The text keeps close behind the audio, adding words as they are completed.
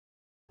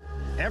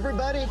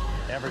Everybody,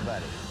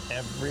 everybody,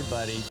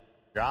 everybody,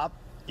 drop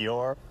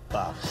your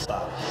buffs. Your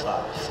buff.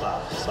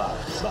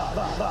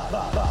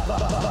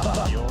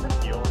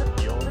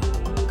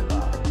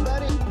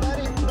 Buddy,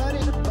 buff.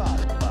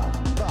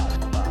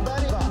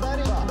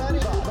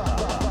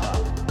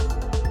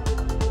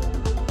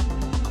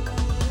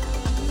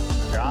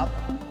 Drop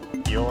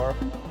your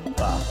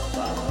buff.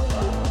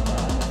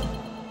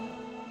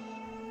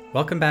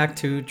 Welcome back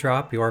to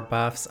Drop Your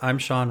Buffs. I'm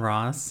Sean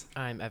Ross.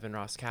 I'm Evan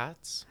Ross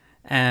Katz.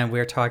 And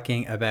we're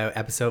talking about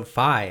episode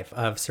 5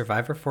 of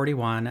Survivor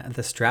 41,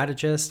 The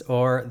Strategist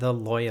or The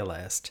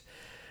Loyalist.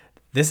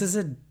 This is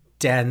a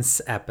dense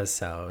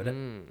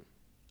episode.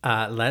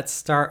 Let's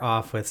start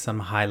off with some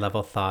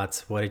high-level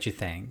thoughts. What did you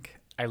think?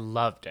 I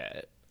loved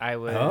it. I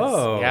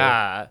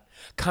was,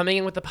 coming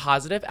in with a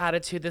positive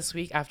attitude this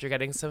week after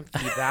getting some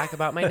feedback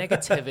about my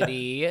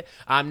negativity.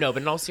 No,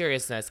 but in all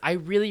seriousness, I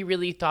really,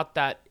 really thought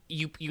that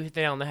you hit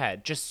the nail on the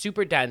head. Just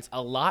super dense.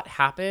 A lot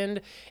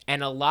happened,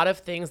 and a lot of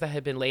things that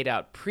had been laid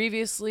out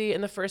previously in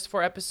the first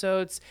 4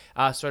 episodes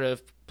sort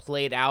of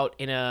played out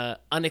in a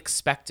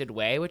unexpected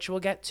way, which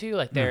we'll get to.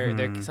 Like there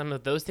some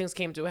of those things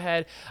came to a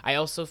head. I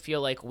also feel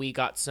like we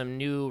got some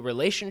new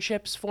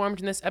relationships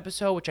formed in this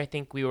episode, which I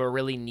think we were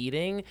really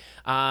needing.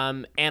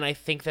 And I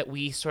think that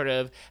we sort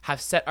of have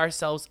set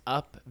ourselves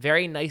up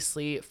very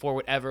nicely for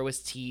whatever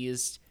was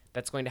teased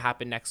that's going to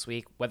happen next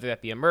week, whether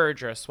that be a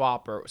merge or a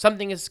swap or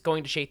something is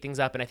going to shake things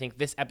up. And I think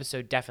this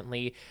episode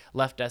definitely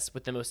left us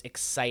with the most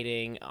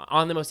exciting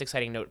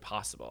note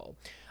possible.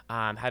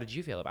 How did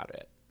you feel about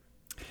it?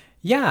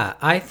 Yeah,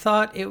 I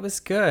thought it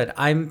was good.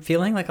 I'm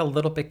feeling like a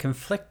little bit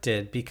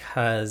conflicted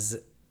because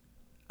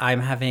I'm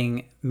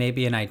having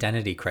maybe an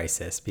identity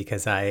crisis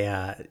because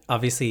I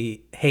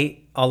obviously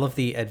hate all of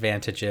the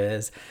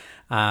advantages.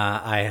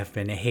 I have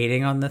been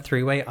hating on the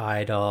 3-way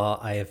idol.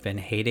 I have been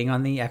hating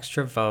on the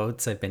extra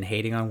votes. I've been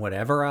hating on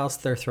whatever else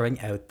they're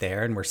throwing out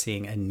there. And we're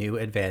seeing a new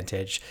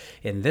advantage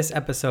in this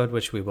episode,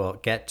 which we will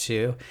get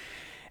to.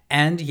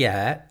 And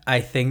yet,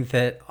 I think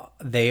that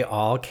they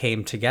all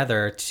came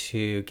together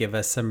to give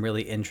us some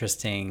really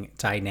interesting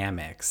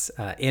dynamics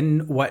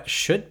in what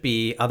should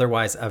be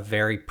otherwise a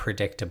very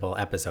predictable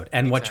episode.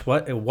 And Exactly.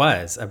 what it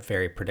was a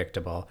very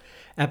predictable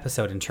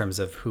episode in terms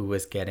of who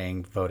was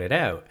getting voted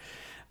out.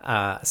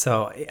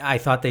 So I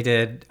thought they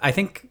did, I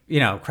think,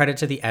 credit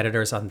to the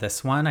editors on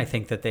this one. I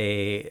think that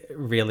they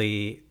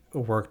really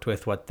worked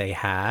with what they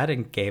had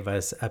and gave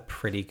us a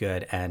pretty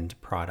good end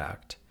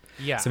product.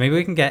 Yeah. So maybe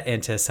we can get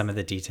into some of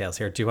the details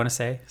here. Do you want to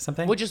say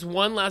something? Well, just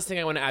one last thing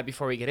I want to add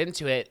before we get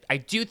into it. I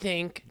do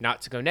think, not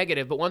to go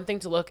negative, but one thing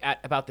to look at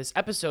about this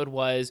episode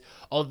was,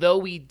 although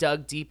we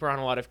dug deeper on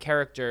a lot of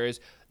characters,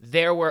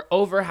 there were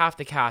over half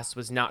the cast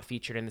was not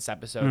featured in this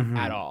episode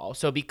at all.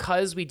 So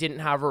because we didn't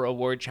have a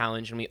reward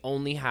challenge and we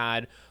only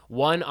had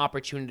one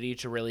opportunity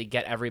to really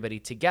get everybody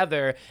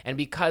together, and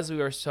because we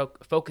were so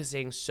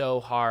focusing so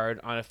hard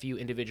on a few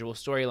individual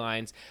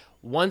storylines,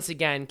 once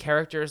again,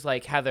 characters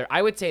like Heather,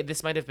 I would say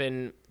this might have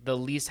been the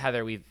least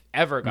Heather we've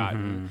ever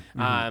gotten,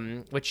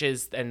 which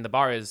is, and the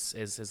bar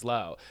is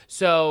low.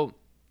 So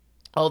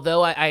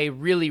although I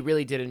really,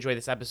 really did enjoy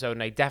this episode,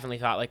 and I definitely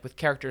thought, like with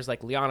characters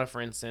like Liana,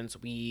 for instance,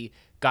 we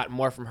got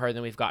more from her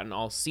than we've gotten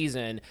all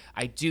season,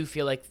 I do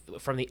feel like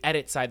from the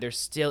edit side, there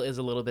still is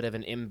a little bit of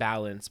an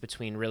imbalance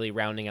between really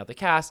rounding out the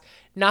cast.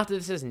 Not that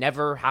this has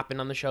never happened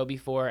on the show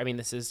before. I mean,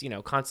 this is,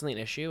 constantly an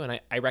issue, and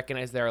I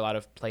recognize there are a lot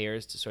of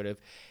players to sort of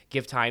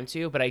give time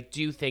to, but I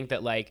do think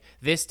that, like,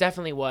 this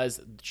definitely was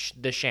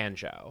the Shan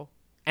show.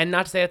 And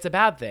not to say it's a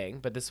bad thing,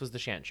 but this was the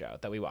Shan show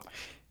that we watched.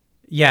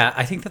 Yeah,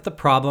 I think that the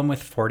problem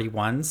with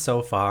 41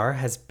 so far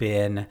has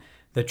been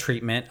the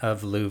treatment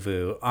of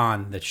Luvu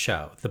on the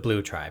show, the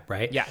Blue Tribe,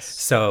 right? Yes.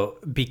 So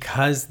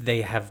because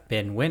they have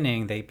been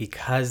winning,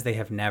 because they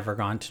have never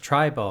gone to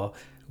tribal,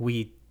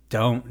 we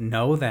don't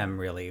know them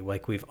really.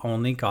 Like, we've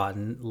only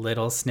gotten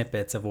little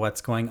snippets of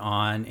what's going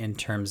on in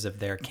terms of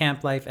their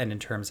camp life and in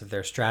terms of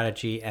their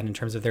strategy and in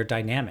terms of their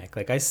dynamic.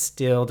 Like, I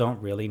still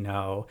don't really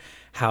know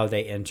how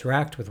they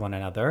interact with one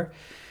another.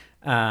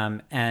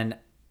 And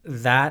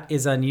that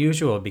is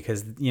unusual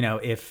because,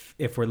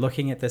 if we're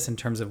looking at this in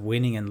terms of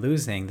winning and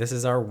losing, this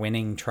is our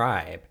winning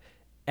tribe.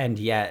 And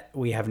yet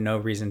we have no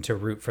reason to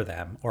root for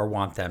them or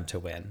want them to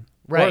win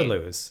or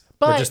lose.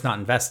 We're just not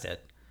invested.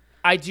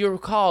 I do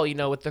recall,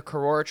 with the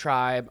Karor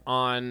tribe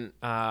on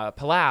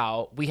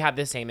Palau, we had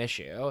the same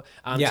issue. To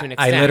an extent.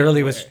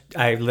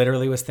 I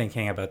literally was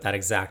thinking about that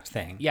exact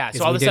thing. Yeah,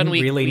 so all of a sudden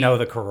we didn't know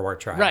the Karor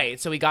tribe. Right,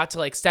 so we got to,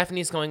 like,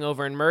 Stephanie's going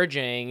over and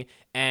merging,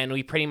 and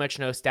we pretty much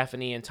know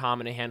Stephanie and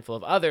Tom and a handful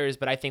of others,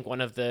 but I think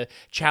one of the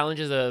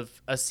challenges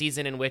of a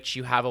season in which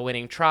you have a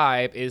winning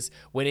tribe is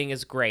winning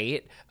is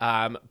great,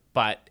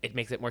 but it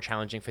makes it more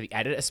challenging for the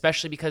edit,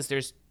 especially because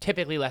there's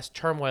typically less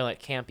turmoil at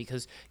camp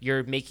because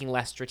you're making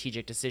less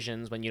strategic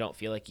decisions when you don't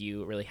feel like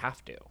you really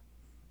have to.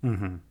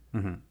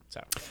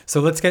 So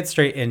let's get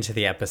straight into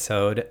the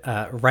episode.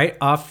 Right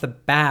off the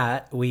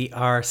bat, we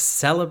are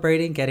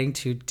celebrating getting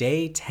to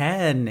day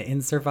 10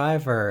 in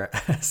Survivor.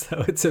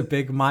 So it's a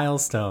big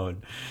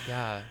milestone.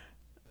 Yeah.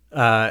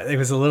 It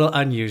was a little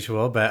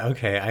unusual, but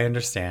okay, I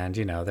understand.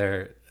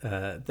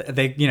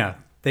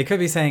 They could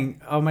be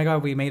saying, "Oh my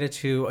God, we made it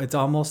to it's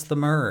almost the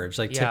merge."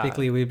 Like Yeah.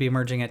 typically we'd be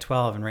merging at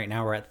 12, and right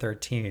now we're at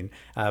 13.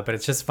 But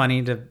it's just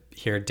funny to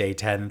hear day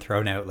 10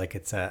 thrown out like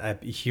it's a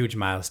huge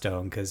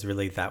milestone, because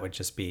really that would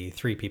just be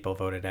 3 people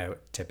voted out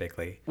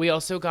typically. We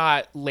also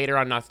got later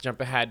on, not to jump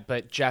ahead,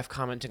 but Jeff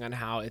commenting on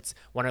how it's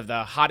one of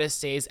the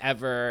hottest days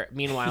ever.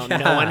 Meanwhile, no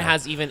Yeah. one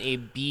has even a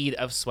bead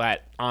of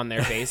sweat on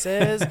their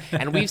faces.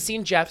 And we've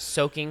seen Jeff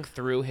soaking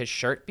through his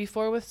shirt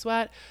before with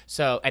sweat.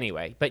 So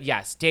anyway, but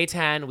yes, day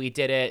 10, we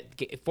did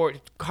it. For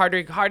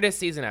hardest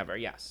season ever.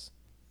 Yes.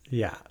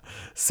 Yeah.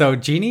 So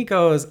Jeannie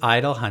goes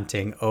idol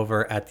hunting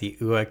over at the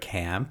UA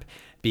camp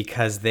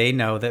because they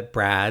know that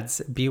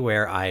Brad's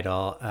Beware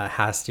idol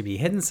has to be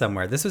hidden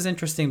somewhere. This was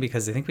interesting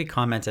because I think we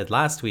commented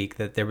last week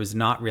that there was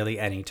not really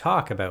any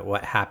talk about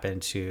what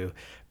happened to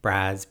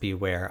Brad's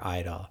Beware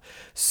idol.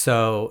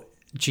 So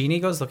Jeannie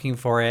goes looking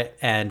for it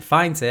and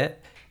finds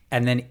it,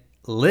 and then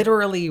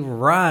literally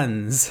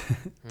runs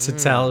to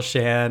tell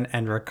Shan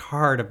and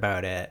Ricard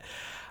about it.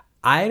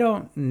 I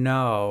don't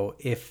know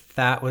if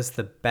that was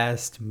the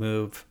best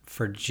move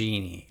for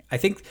Jeannie. I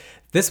think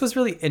this was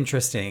really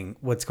interesting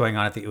what's going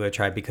on at the UA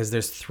tribe, because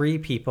there's 3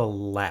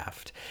 people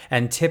left.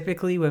 And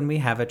typically when we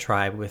have a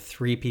tribe with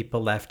 3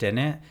 people left in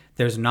it,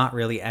 there's not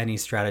really any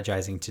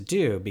strategizing to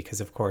do, because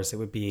of course it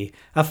would be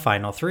a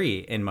final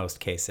 3 in most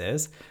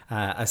cases,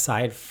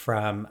 aside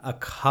from a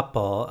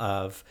couple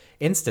of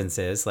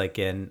instances like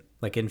in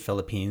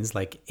Philippines,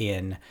 like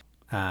in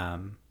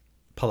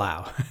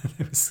Palau.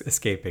 It was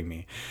escaping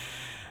me.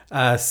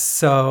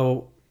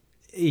 So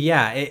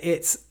yeah,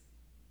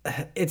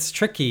 it's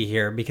tricky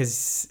here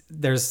because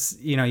there's,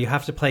 you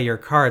have to play your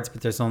cards,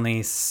 but there's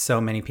only so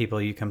many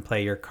people you can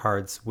play your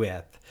cards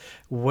with.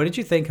 What did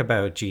you think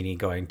about Jeannie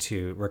going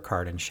to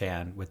Ricard and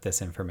Shan with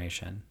this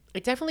information?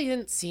 It definitely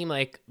didn't seem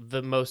like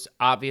the most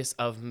obvious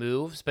of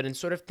moves, but in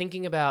sort of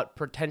thinking about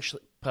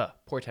potentially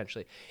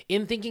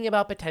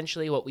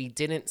what we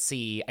didn't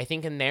see, I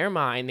think in their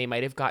mind, they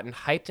might have gotten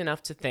hyped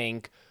enough to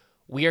think,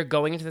 we are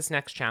going into this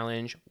next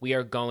challenge, we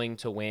are going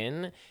to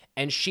win.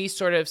 And she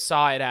sort of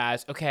saw it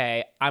as,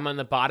 okay, I'm on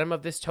the bottom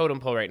of this totem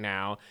pole right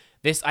now.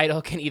 This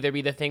idol can either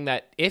be the thing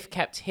that, if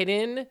kept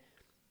hidden,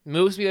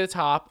 moves me to the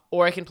top,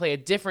 or I can play a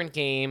different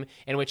game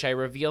in which I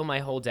reveal my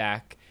whole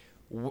deck.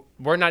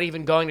 We're not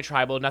even going to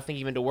tribal, nothing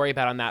even to worry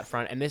about on that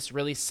front. And this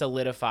really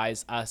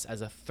solidifies us as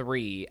a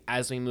 3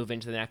 as we move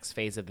into the next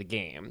phase of the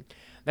game.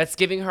 That's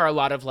giving her a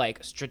lot of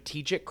like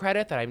strategic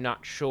credit that I'm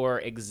not sure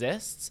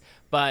exists.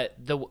 But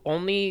the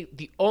only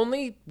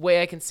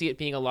way I can see it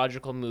being a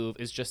logical move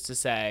is just to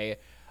say,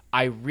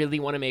 I really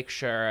want to make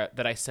sure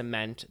that I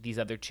cement these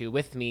other 2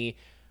 with me.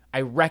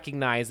 I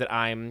recognize that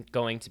I'm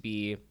going to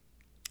be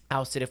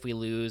ousted if we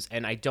lose,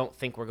 and I don't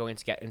think we're going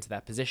to get into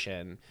that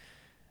position,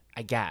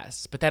 I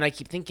guess. But then I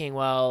keep thinking,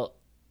 well,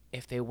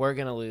 if they were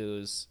going to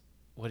lose,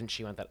 wouldn't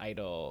she want that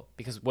idol?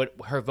 Because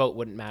her vote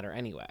wouldn't matter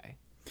anyway.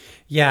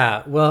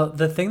 Yeah, well,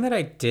 the thing that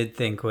I did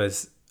think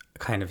was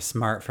kind of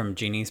smart from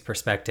Jeannie's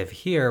perspective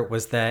here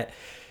was that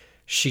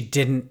she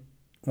didn't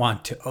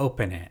want to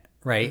open it,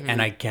 right? Mm-hmm.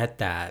 And I get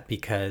that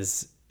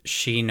because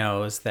she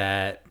knows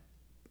that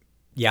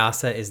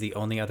Yasa is the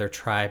only other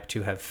tribe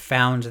to have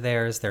found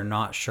theirs. They're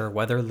not sure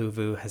whether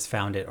Luvu has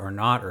found it or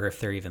not, or if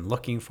they're even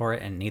looking for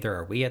it, and neither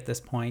are we at this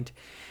point.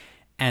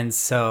 And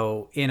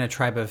so in a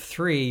tribe of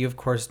 3, you of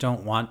course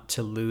don't want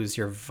to lose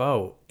your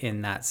vote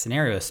in that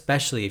scenario,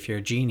 especially if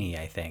you're Jeannie,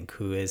 I think,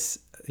 who is,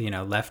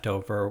 left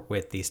over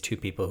with these 2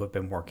 people who have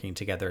been working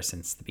together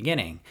since the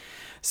beginning.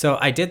 So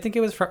I did think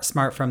it was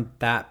smart from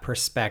that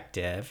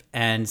perspective.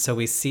 And so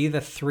we see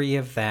the 3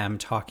 of them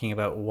talking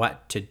about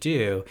what to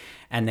do,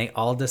 and they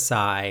all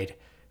decide,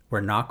 we're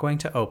not going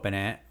to open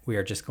it. We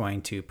are just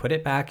going to put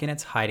it back in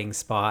its hiding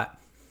spot,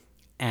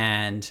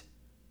 and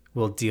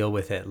we'll deal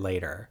with it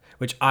later,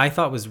 which I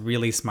thought was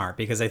really smart,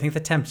 because I think the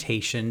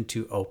temptation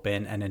to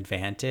open an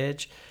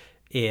advantage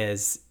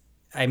is,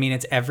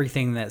 it's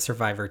everything that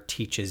Survivor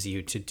teaches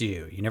you to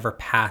do. You never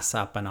pass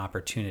up an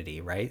opportunity,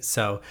 right?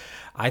 So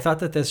I thought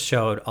that this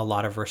showed a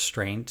lot of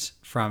restraint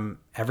from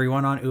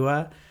everyone on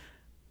UA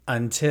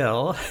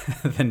until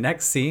the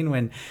next scene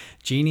when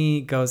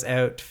Jeannie goes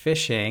out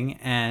fishing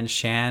and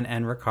Shan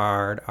and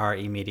Ricard are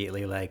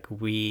immediately like,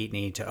 we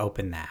need to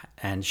open that.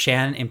 And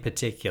Shan in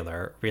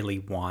particular really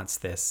wants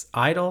this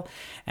idol.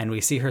 And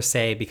we see her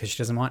say, because she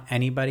doesn't want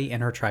anybody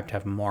in her tribe to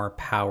have more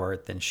power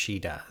than she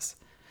does.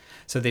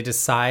 So they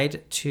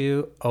decide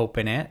to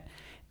open it,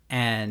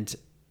 and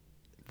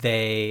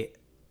they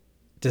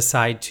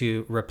decide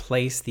to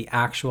replace the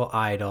actual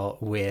idol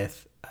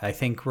with, I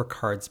think,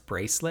 Ricard's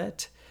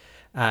bracelet,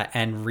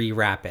 and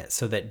rewrap it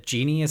so that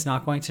Jeannie is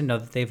not going to know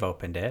that they've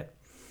opened it.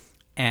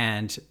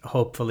 And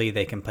hopefully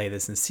they can play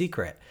this in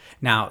secret.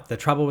 Now, the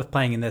trouble with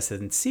playing this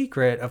in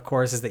secret, of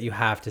course, is that you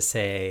have to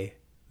say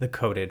the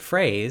coded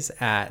phrase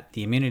at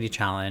the immunity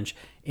challenge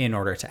in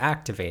order to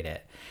activate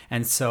it.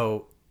 And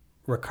so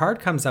Ricard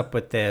comes up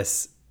with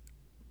this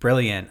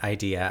brilliant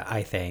idea,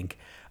 I think,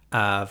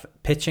 of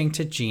pitching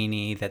to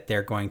Genie that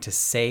they're going to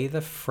say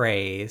the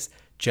phrase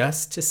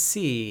just to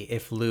see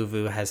if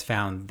Luvu has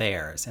found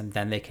theirs. And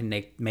then they can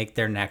make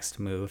their next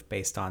move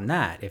based on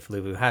that. If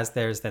Luvu has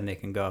theirs, then they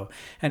can go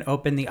and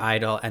open the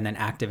idol and then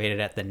activate it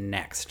at the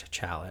next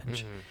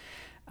challenge.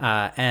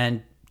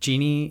 And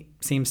Genie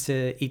seems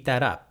to eat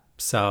that up.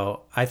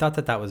 So I thought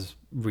that was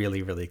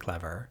really, really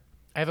clever.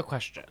 I have a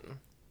question.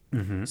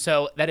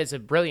 So that is a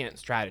brilliant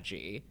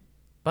strategy,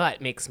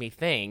 but makes me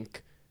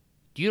think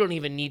you don't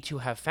even need to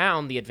have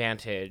found the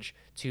advantage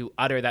to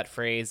utter that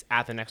phrase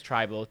at the next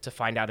tribal to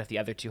find out if the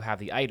other two have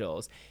the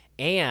idols.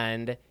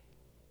 And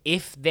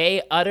if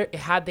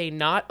had they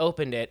not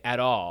opened it at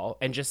all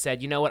and just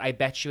said, you know what, I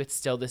bet you it's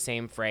still the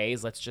same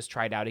phrase, let's just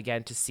try it out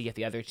again to see if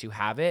the other two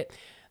have it,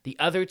 the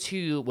other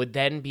two would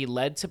then be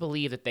led to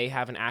believe that they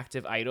have an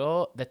active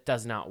idol that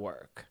does not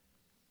work.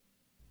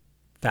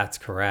 That's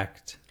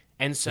correct.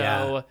 And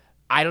so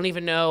I don't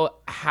even know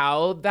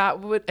how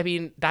that would, I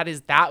mean,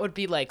 that would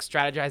be like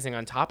strategizing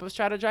on top of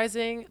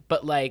strategizing,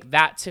 but like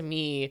that to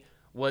me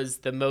was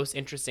the most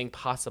interesting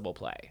possible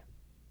play.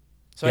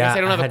 So I guess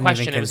I don't have a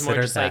question. It was more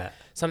just like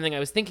something I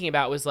was thinking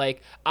about was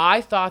like,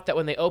 I thought that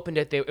when they opened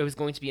it, it was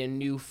going to be a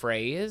new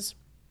phrase.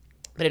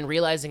 But in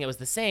realizing it was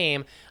the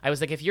same, I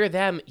was like, if you're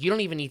them, you don't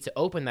even need to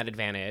open that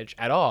advantage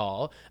at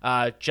all.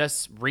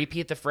 Just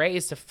repeat the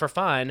phrase for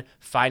fun,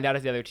 find out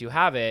if the other two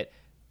have it.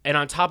 And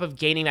on top of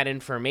gaining that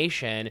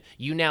information,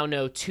 you now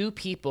know two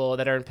people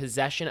that are in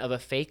possession of a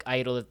fake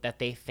idol that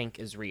they think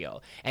is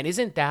real. And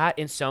isn't that,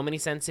 in so many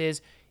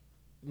senses,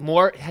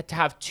 more to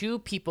have two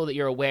people that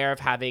you're aware of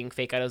having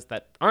fake idols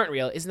that aren't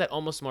real? Isn't that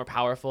almost more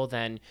powerful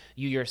than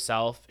you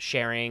yourself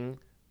sharing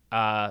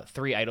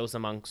 3 idols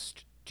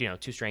amongst,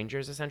 two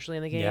strangers essentially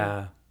in the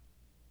game?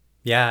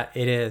 Yeah,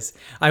 it is.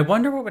 I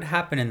wonder what would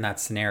happen in that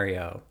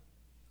scenario,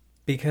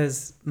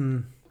 because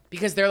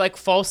they're like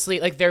falsely,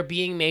 like they're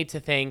being made to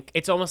think.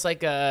 It's almost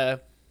like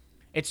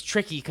it's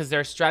tricky because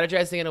they're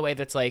strategizing in a way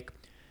that's like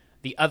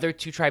the other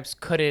two tribes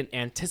couldn't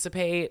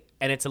anticipate,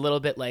 and it's a little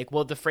bit like,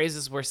 well, the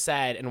phrases were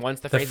said, and once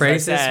the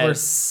phrases were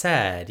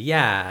said,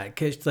 yeah,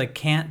 because like,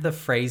 can't the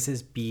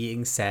phrases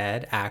being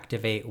said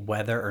activate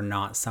whether or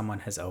not someone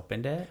has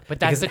opened it? But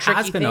that's the tricky thing.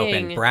 It has been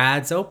opened.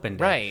 Brad's opened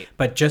it, right?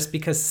 But just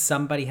because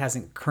somebody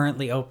hasn't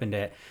currently opened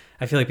it,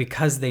 I feel like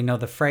because they know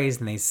the phrase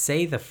and they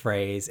say the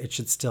phrase, it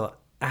should still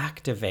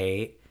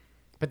activate.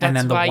 But that's, and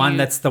then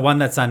the one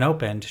that's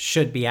unopened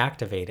should be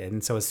activated.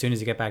 And so as soon as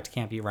you get back to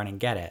camp, you run and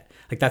get it.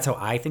 Like, that's how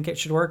I think it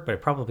should work, but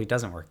it probably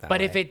doesn't work that way.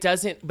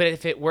 But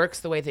if it works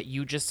the way that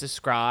you just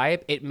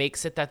described, it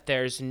makes it that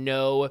there's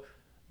no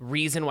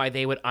reason why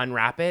they would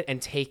unwrap it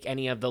and take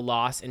any of the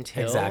loss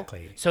until.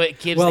 Exactly. So it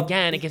gives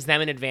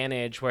them an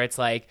advantage where it's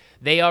like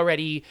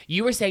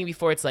you were saying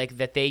before, it's like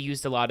that they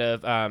used a lot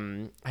of,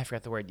 I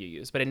forgot the word you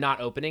used, but in not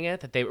opening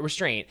it, that they were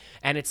restraint.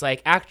 And it's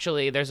like,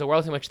 actually, there's a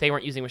world in which they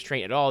weren't using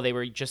restraint at all. They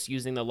were just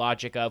using the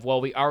logic of, well,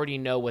 we already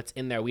know what's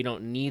in there. We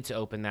don't need to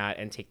open that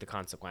and take the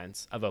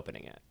consequence of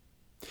opening it.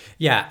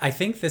 Yeah, I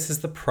think this is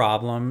the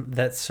problem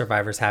that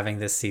Survivor's having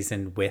this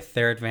season with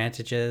their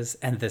advantages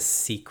and the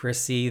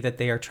secrecy that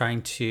they are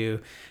trying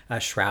to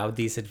shroud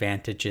these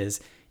advantages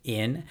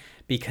in.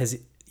 Because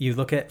you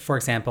look at, for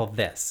example,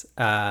 this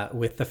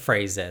with the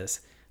phrases.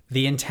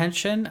 The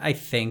intention, I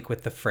think,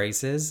 with the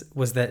phrases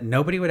was that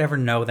nobody would ever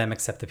know them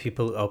except the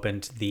people who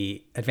opened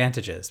the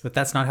advantages. But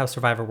that's not how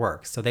Survivor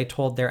works. So they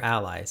told their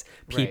allies.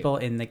 People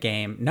in the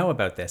game know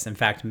about this. In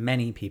fact,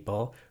 many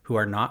people who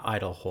are not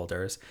idol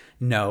holders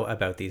know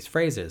about these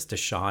phrases.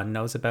 Deshawn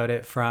knows about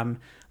it from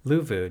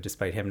Luvu,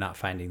 despite him not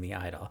finding the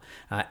idol.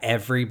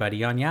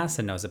 Everybody on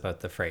Yasa knows about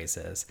the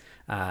phrases.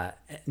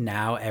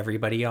 Now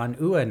everybody on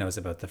Ua knows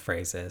about the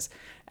phrases.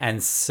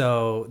 And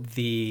so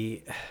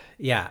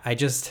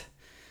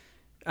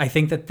I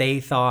think that they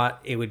thought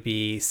it would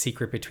be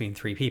secret between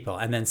 3 people.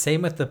 And then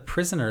same with the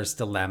prisoner's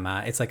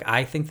dilemma. It's like,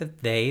 I think that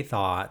they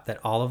thought that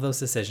all of those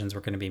decisions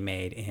were going to be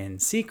made in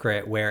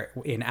secret, where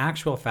in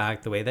actual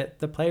fact, the way that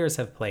the players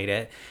have played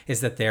it is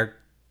that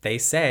they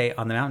say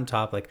on the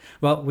mountaintop, like,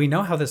 well, we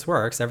know how this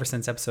works ever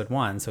since episode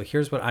 1. So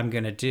here's what I'm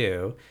going to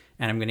do.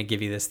 And I'm going to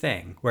give you this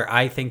thing, where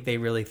I think they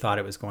really thought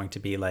it was going to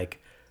be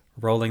like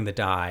rolling the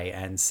die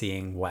and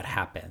seeing what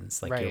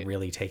happens. Like, you're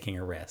really taking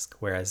a risk.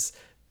 Whereas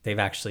they've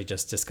actually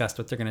just discussed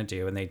what they're going to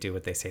do, and they do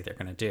what they say they're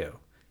going to do.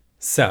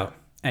 So,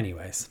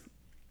 anyways,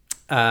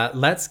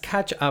 let's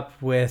catch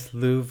up with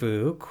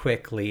Luvu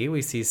quickly.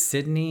 We see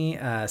Sydney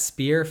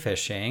spear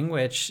fishing,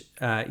 which,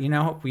 you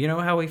know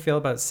how we feel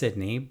about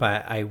Sydney,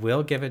 but I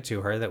will give it to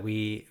her that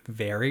we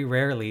very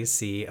rarely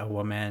see a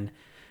woman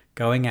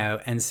going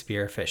out and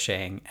spear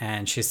fishing,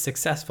 and she's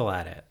successful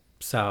at it.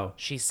 So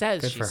she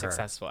says she's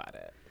successful at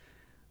it.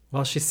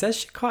 Well, she says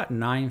she caught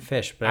 9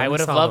 fish, but I I only would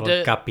have saw loved a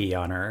little it. guppy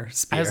on her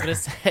spear. I was going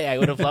to say, I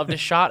would have loved a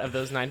shot of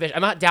those 9 fish.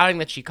 I'm not doubting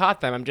that she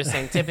caught them. I'm just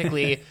saying,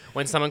 typically,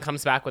 when someone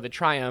comes back with a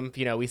triumph,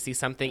 we see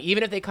something.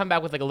 Even if they come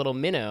back with like a little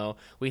minnow,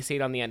 we see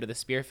it on the end of the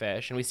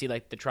spearfish, and we see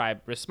like the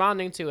tribe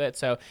responding to it.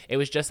 So it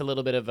was just a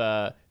little bit of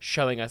a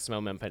showing us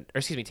moment,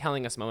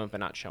 telling us moment, but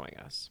not showing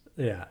us.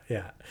 Yeah.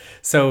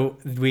 So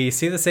we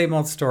see the same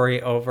old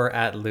story over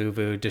at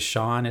Luvu.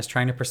 Deshawn is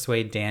trying to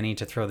persuade Danny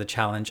to throw the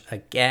challenge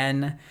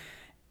again.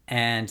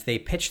 And they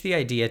pitch the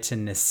idea to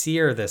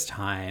Nasir this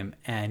time,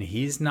 and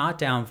he's not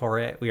down for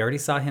it. We already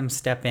saw him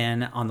step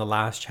in on the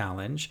last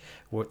challenge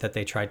that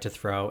they tried to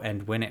throw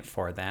and win it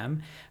for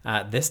them.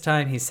 This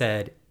time he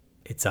said,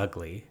 it's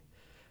ugly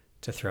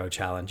to throw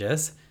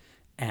challenges.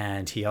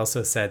 And he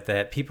also said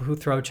that people who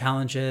throw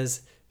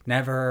challenges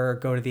never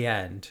go to the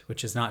end,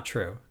 which is not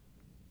true.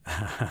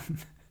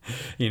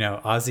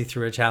 Ozzy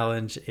threw a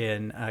challenge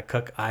in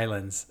Cook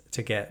Islands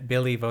to get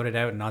Billy voted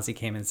out, and Ozzy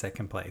came in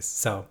second place.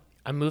 So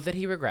A move that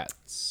he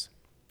regrets.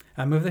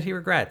 But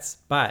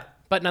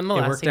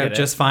nonetheless, it worked he out did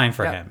just it. fine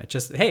for Yeah. him. It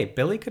just, hey,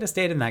 Billy could have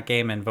stayed in that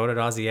game and voted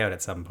Ozzy out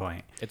at some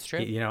point. It's true.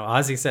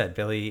 Ozzy said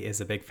Billy is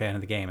a big fan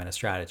of the game and a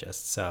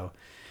strategist. So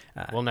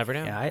We'll never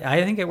know. yeah,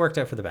 I think it worked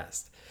out for the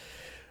best.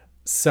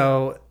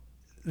 So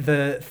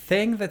the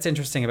thing that's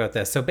interesting about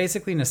this, so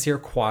basically Nasir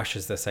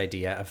quashes this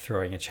idea of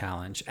throwing a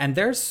challenge, and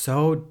they're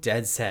so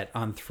dead set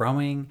on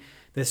throwing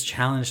this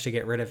challenge to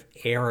get rid of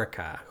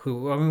Erica,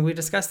 who, we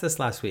discussed this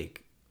last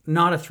week.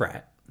 Not a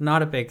threat,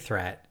 not a big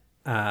threat,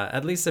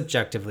 at least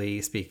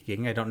objectively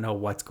speaking. I don't know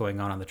what's going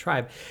on the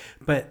tribe,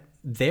 but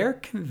they're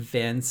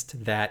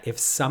convinced that if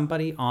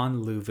somebody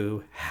on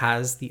Luvu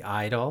has the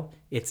idol,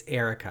 it's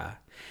Erica.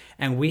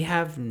 And we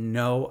have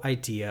no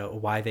idea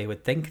why they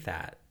would think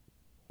that.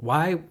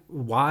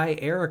 Why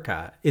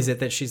Erica? Is it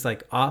that she's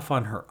like off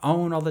on her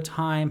own all the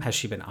time? Has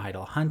she been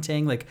idol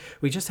hunting? Like,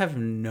 we just have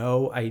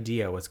no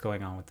idea what's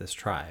going on with this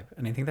tribe.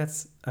 And I think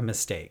that's a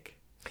mistake.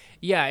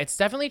 Yeah, it's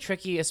definitely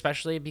tricky,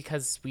 especially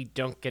because we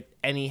don't get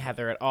any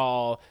Heather at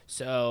all.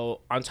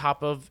 So on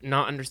top of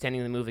not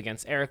understanding the move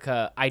against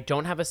Erica, I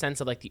don't have a sense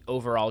of like the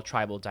overall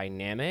tribal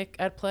dynamic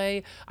at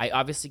play. I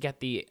obviously get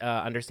the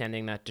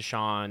understanding that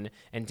Deshawn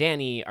and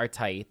Danny are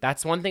tight.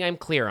 That's one thing I'm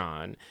clear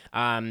on.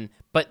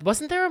 But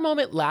wasn't there a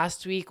moment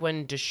last week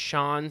when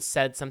Deshawn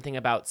said something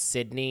about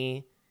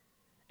Sydney?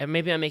 And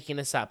maybe I'm making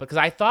this up, because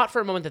I thought for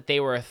a moment that they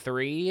were a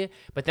 3,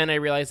 but then I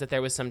realized that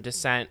there was some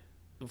dissent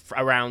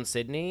around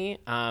Sydney.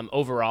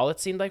 Overall, it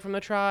seemed like from the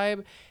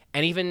tribe.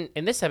 And even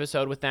in this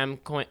episode with them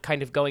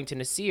kind of going to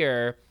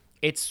Nasir,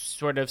 it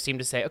sort of seemed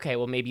to say, okay,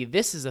 well, maybe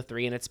this is a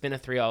 3 and it's been a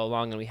 3 all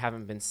along and we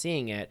haven't been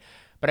seeing it.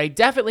 But I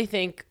definitely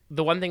think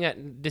the one thing that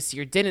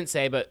Nasir didn't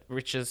say, but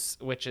which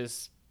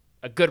is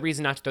a good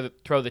reason not to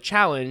throw the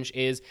challenge,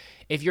 is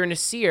if you're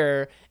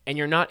Nasir and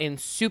you're not in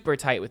super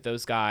tight with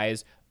those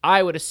guys,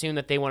 I would assume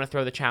that they want to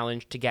throw the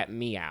challenge to get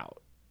me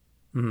out.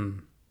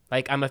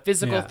 Like, I'm a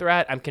physical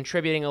threat. I'm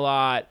contributing a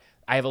lot.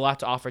 I have a lot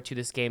to offer to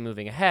this game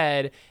moving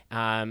ahead.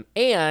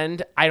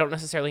 And I don't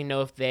necessarily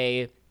know if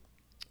they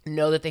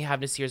know that they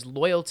have Nasir's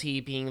loyalty,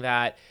 being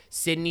that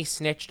Sydney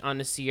snitched on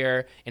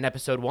Nasir in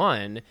episode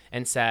 1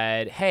 and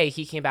said, hey,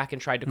 he came back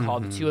and tried to call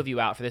the two of you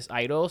out for this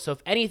idol. So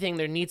if anything,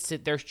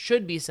 there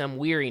should be some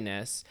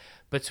weariness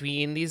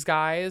between these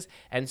guys.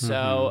 And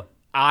so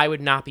I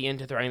would not be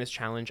into throwing this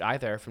challenge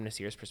either from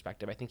Nasir's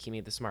perspective. I think he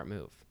made the smart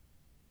move.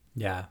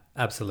 Yeah,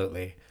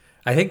 absolutely.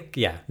 I think,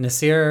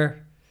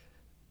 Nasir,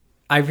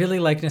 I really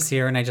like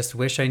Nasir, and I just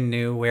wish I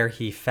knew where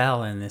he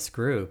fell in this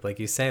group. Like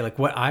you say, like,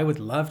 what I would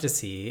love to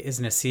see is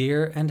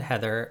Nasir and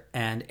Heather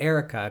and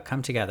Erica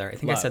come together. I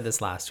think I said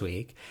this last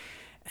week.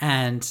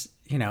 And,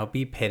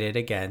 be pitted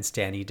against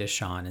Danny,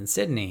 Deshawn, and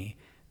Sydney.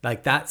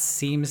 Like,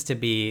 that's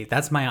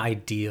my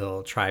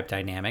ideal tribe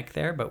dynamic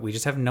there, but we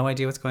just have no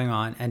idea what's going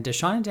on. And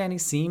Deshawn and Danny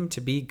seem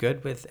to be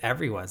good with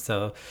everyone.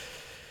 So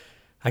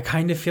I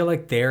kind of feel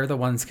like they're the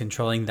ones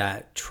controlling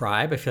that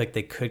tribe. I feel like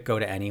they could go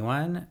to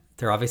anyone.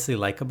 They're obviously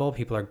likable.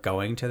 People are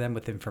going to them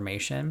with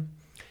information.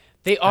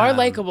 They are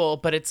likable,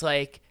 but it's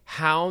like,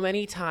 how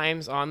many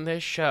times on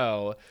this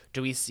show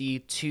do we see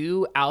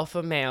 2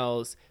 alpha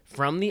males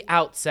from the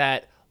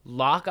outset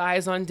lock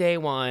eyes on day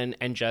 1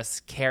 and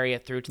just carry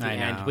it through to the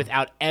end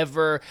without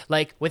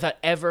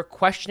ever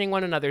questioning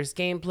one another's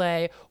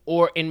gameplay,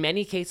 or in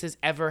many cases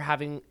ever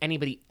having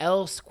anybody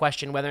else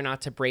question whether or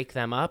not to break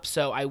them up?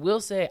 So I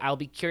will say, I'll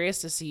be curious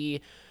to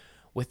see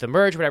with the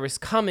merge, whatever's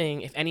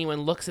coming, if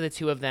anyone looks at the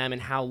two of them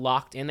and how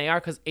locked in they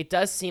are, because it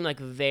does seem like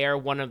they're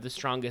one of the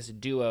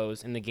strongest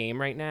duos in the game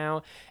right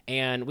now.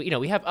 And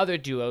we have other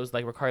duos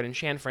like Ricard and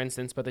Shan, for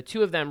instance, but the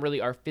two of them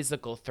really are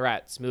physical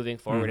threats moving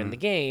forward in the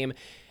game.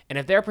 And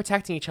if they're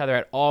protecting each other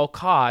at all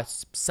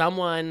costs,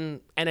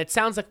 and it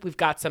sounds like we've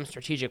got some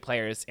strategic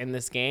players in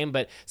this game,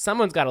 but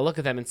someone's got to look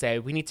at them and say,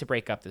 we need to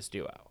break up this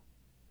duo.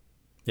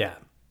 Yeah.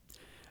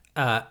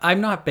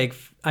 I'm not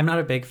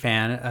a big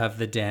fan of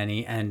the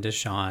Danny and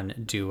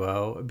Deshawn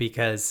duo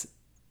because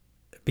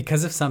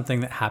of something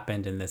that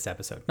happened in this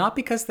episode. Not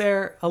because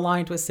they're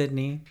aligned with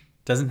Sydney.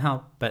 Doesn't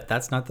help, but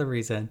that's not the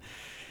reason.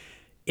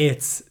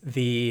 It's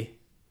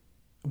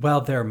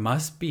well, there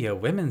must be a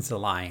women's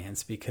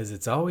alliance because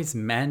it's always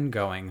men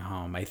going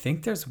home. I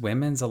think there's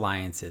women's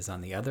alliances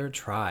on the other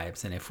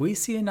tribes. And if we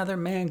see another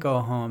man go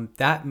home,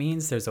 that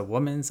means there's a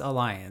women's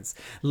alliance.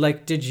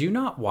 Like, did you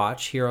not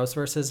watch Heroes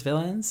versus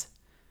Villains?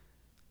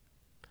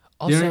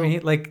 Also, You know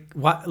what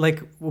I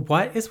mean?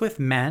 What is with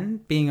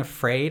men being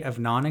afraid of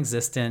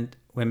non-existent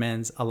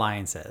women's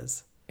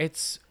alliances?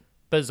 it's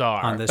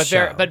bizarre, On this but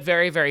show. but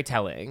very, very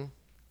telling.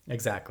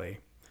 Exactly.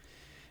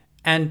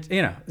 And,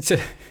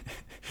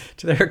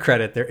 to their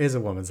credit, there is a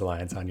women's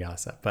alliance on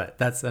Yasa, but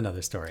that's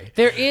another story.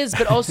 There is,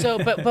 but also,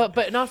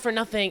 but not for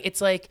nothing.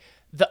 It's like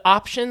the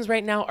options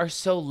right now are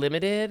so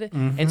limited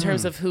in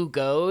terms of who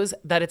goes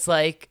that it's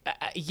like,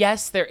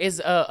 yes, there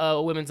is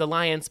a women's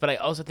alliance, but I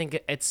also think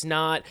it's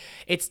not.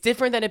 It's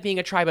different than it being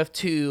a tribe of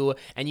 2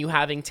 and you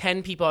having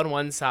 10 people on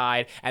one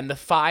side and the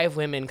 5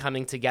 women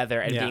coming together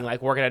and Yeah. being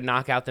like, we're gonna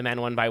knock out the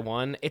men one by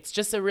one. It's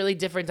just a really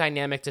different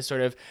dynamic to sort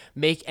of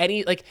make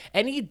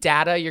any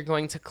data you're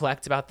going to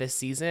collect about this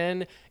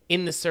season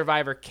in the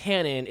Survivor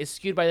canon is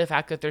skewed by the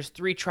fact that there's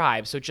 3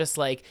 tribes. So just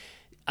like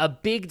a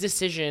big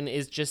decision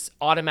is just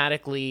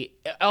automatically,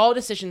 all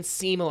decisions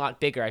seem a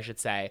lot bigger, I should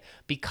say,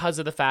 because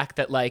of the fact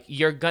that like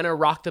you're gonna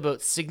rock the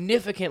boat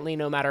significantly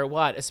no matter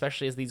what,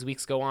 especially as these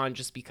weeks go on,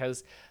 just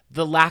because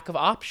the lack of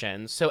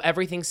options. So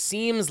everything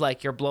seems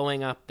like you're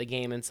blowing up the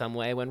game in some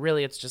way when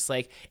really it's just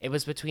like it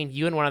was between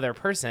you and one other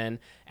person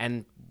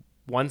and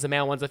one's a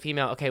male, one's a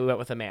female. Okay, we went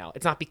with a male.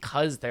 It's not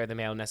because they're the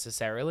male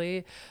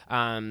necessarily.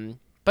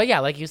 But yeah,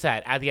 like you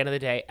said, at the end of the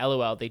day,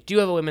 LOL, they do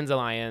have a women's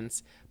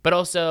alliance, but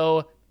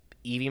also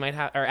Evie might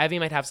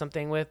have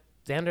something with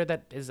Xander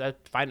that is a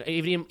fine,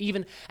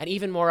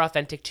 even more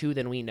authentic too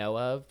than we know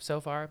of so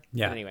far.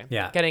 Yeah. But anyway,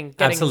 Yeah. getting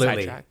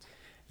Absolutely. sidetracked.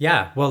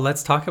 Yeah, well,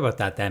 let's talk about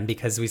that then,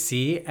 because we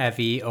see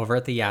Evie over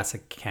at the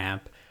Yasa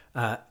camp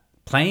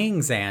playing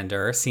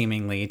Xander,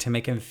 seemingly, to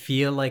make him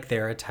feel like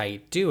they're a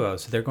tight duo.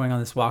 So they're going on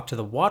this walk to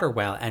the water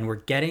well, and we're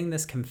getting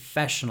this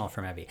confessional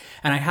from Evie.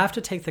 And I have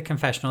to take the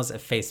confessionals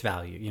at face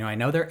value. I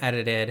know they're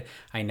edited.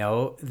 I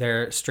know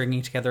they're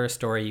stringing together a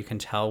story. You can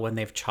tell when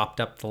they've chopped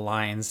up the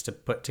lines to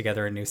put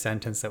together a new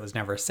sentence that was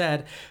never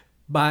said.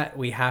 But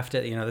we have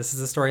to, this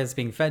is a story that's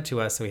being fed to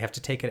us, so we have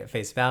to take it at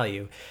face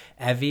value.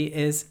 Evie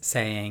is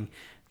saying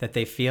that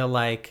they feel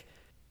like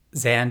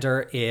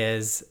Xander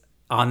is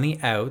on the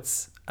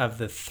outs of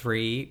the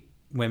 3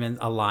 women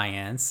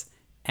alliance,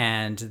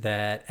 and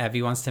that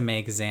Evie wants to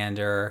make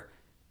Xander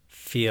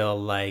feel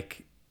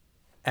like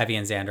Evie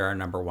and Xander are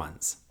number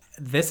ones.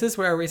 This is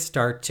where we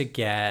start to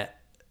get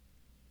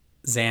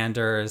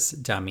Xander's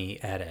dummy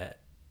edit,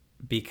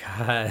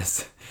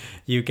 because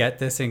you get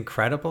this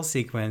incredible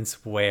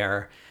sequence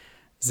where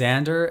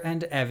Xander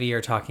and Evie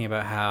are talking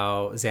about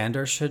how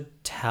Xander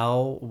should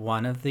tell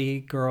one of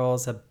the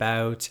girls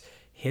about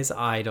his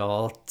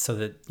idol so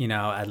that,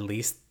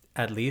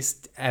 at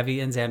least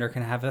Evie and Xander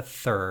can have a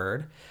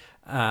third.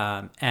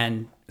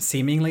 And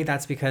seemingly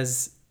that's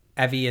because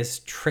Evie is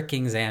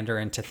tricking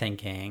Xander into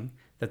thinking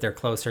that they're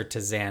closer to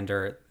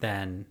Xander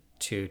than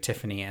to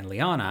Tiffany and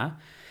Liana.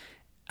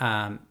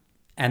 And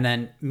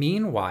then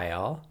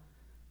meanwhile,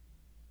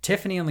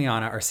 Tiffany and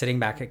Liana are sitting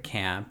back at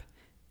camp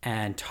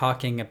and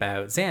talking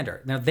about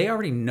Xander. Now, they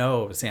already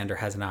know Xander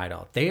has an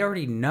idol. They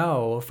already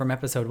know from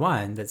episode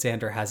 1 that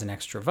Xander has an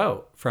extra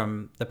vote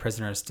from the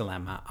Prisoner's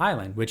Dilemma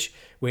Island, which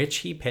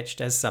he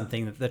pitched as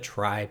something that the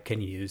tribe can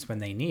use when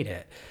they need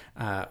it,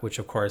 which,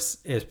 of course,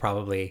 is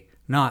probably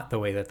not the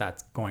way that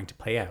that's going to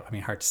play out. I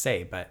mean, hard to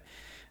say, but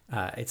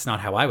it's not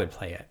how I would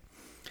play it.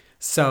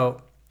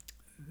 So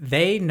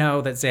they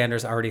know that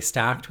Xander's already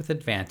stacked with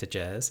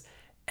advantages,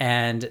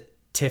 and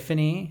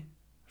Tiffany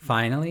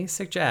finally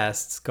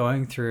suggests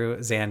going through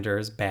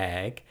Xander's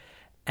bag.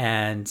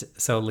 And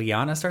so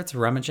Liana starts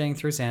rummaging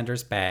through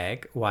Xander's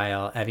bag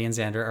while Evie and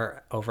Xander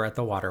are over at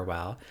the water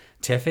well.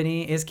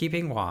 Tiffany is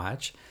keeping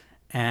watch,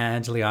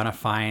 and Liana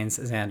finds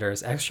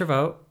Xander's extra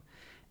vote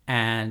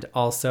and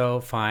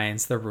also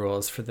finds the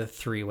rules for the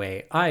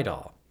 3-way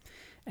idol.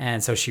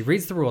 And so she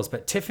reads the rules,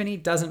 but Tiffany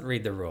doesn't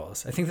read the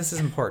rules. I think this is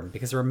important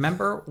because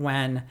remember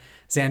when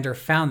Xander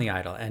found the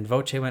idol and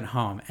Voce went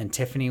home and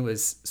Tiffany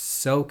was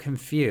so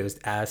confused,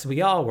 as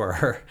we all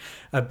were,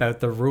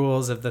 about the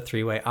rules of the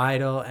 3-way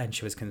idol, and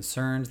she was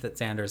concerned that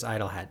Xander's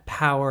idol had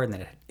power and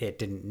that it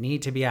didn't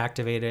need to be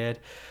activated.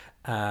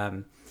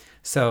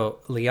 So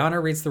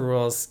Liana reads the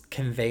rules,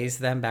 conveys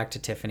them back to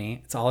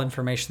Tiffany. It's all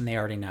information they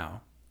already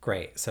know.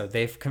 Great. So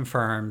they've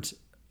confirmed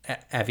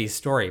Evie's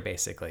story,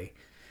 basically.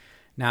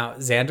 Now,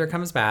 Xander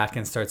comes back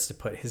and starts to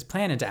put his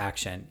plan into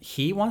action.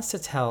 He wants to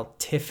tell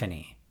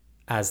Tiffany,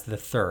 as the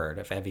third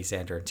of Evie,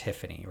 Xander, and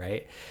Tiffany,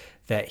 right,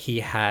 that he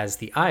has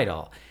the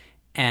idol.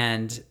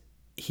 And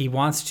he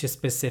wants to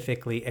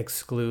specifically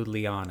exclude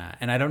Liana.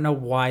 And I don't know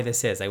why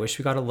this is. I wish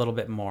we got a little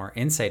bit more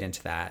insight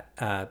into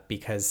that,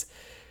 because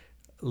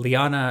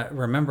Liana,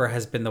 remember,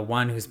 has been the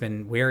one who's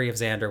been wary of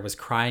Xander, was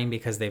crying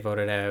because they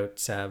voted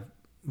out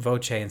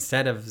Voce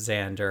instead of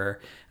Xander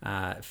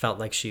felt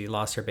like she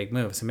lost her big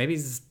move. So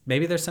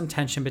maybe there's some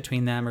tension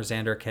between them, or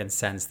Xander can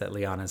sense that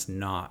Liana's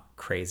not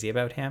crazy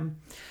about him.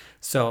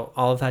 So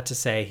all of that to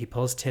say, he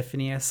pulls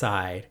Tiffany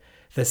aside.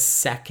 The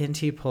second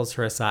he pulls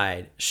her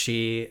aside,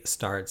 she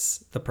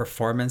starts the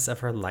performance of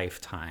her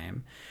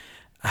lifetime,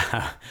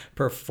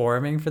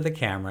 performing for the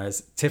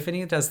cameras.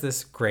 Tiffany does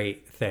this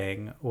great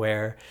thing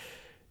where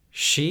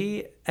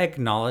she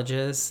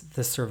acknowledges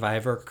the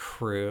Survivor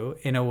crew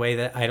in a way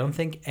that I don't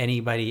think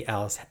anybody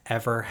else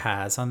ever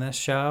has on this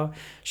show.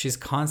 She's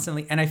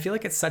constantly, and I feel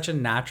like it's such a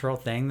natural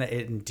thing that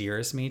it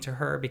endears me to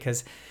her,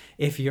 because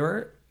if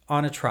you're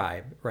on a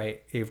tribe,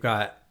 right,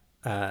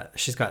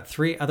 she's got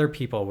 3 other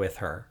people with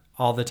her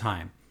all the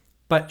time.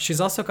 But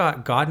she's also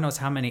got God knows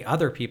how many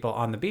other people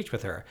on the beach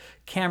with her.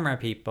 Camera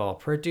people,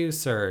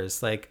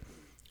 producers, like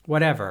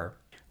whatever.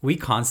 We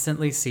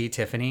constantly see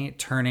Tiffany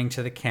turning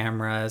to the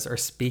cameras or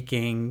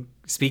speaking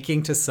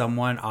to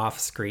someone off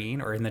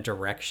screen or in the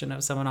direction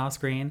of someone off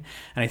screen.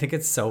 And I think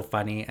it's so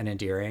funny and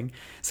endearing.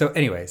 So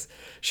anyways,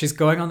 she's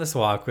going on this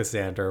walk with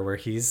Xander where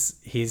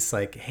he's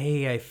like,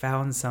 hey, I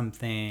found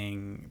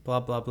something,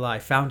 blah, blah, blah.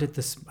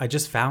 I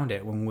just found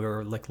it when we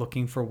were like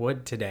looking for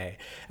wood today.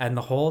 And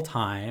the whole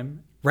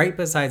time, right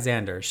beside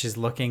Xander, she's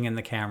looking in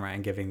the camera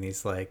and giving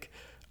these like,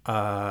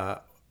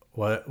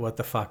 what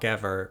the fuck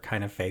ever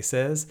kind of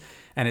faces.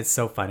 And it's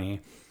so funny.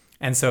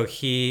 And so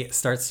he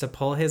starts to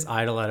pull his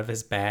idol out of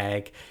his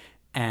bag.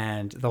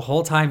 And the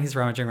whole time he's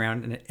rummaging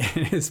around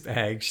in his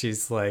bag,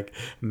 she's like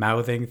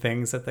mouthing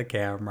things at the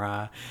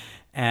camera.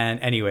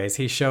 And anyways,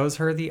 he shows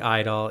her the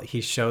idol.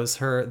 He shows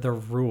her the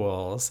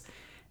rules.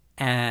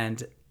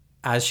 And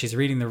as she's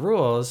reading the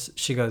rules,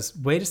 she goes,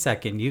 wait a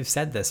second, you've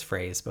said this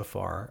phrase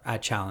before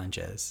at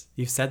challenges.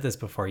 You've said this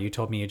before. You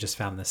told me you just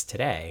found this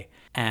today.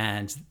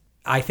 And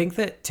I think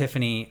that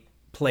Tiffany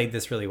played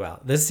this really well.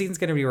 This scene's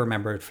going to be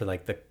remembered for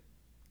like the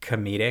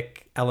comedic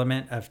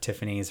element of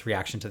Tiffany's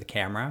reaction to the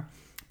camera.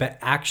 But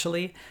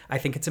actually, I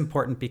think it's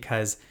important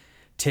because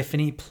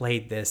Tiffany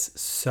played this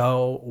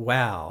so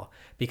well,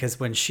 because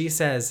when she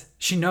says,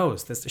 she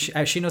knows this,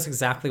 she knows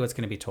exactly what's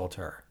going to be told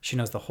to her. She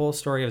knows the whole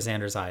story of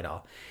Xander's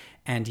idol.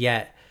 And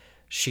yet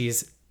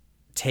she's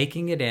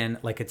taking it in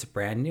like it's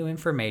brand new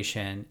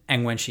information.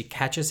 And when she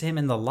catches him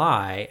in the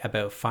lie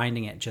about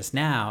finding it just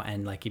now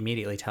and like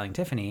immediately telling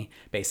Tiffany,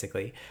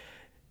 basically,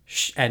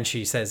 and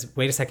she says,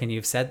 wait a second,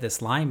 you've said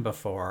this line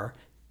before.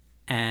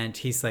 And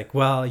he's like,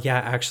 well, yeah,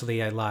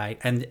 actually I lied.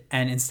 And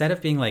instead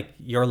of being like,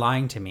 you're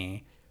lying to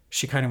me,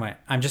 she kind of went,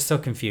 I'm just so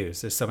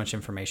confused. There's so much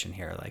information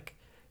here. Like,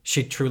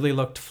 she truly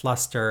looked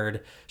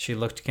flustered. She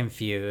looked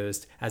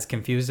confused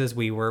as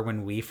we were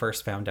when we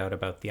first found out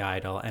about the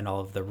idol and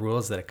all of the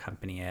rules that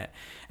accompany it.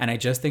 And I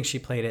just think she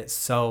played it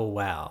so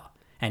well.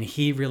 And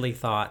he really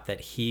thought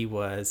that he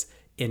was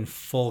in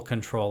full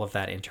control of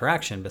that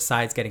interaction,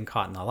 besides getting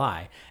caught in the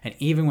lie. And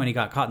even when he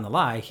got caught in the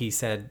lie, he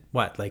said,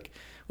 what? Like,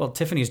 well,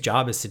 Tiffany's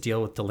job is to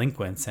deal with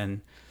delinquents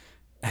and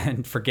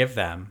forgive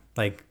them.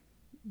 Like,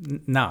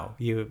 no,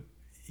 you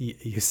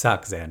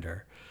suck,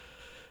 Xander.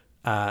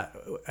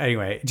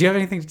 Anyway, do you have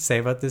anything to say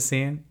about this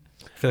scene?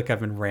 I feel like I've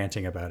been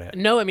ranting about it.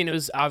 No, I mean, it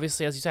was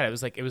obviously, as you said,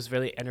 it was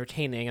really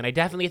entertaining. And I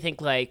definitely think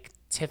like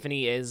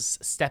Tiffany is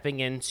stepping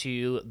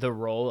into the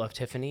role of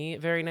Tiffany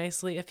very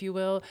nicely, if you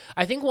will.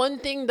 I think one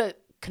thing that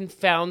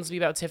confounds me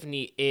about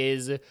Tiffany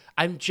is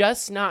I'm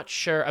just not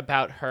sure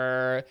about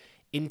her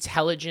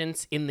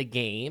intelligence in the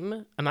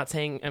game. I'm not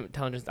saying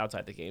intelligence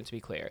outside the game, to be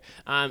clear.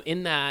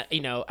 In that,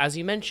 you know, as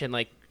you mentioned,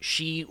 like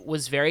she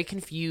was very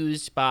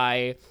confused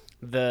by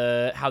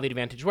how the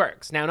advantage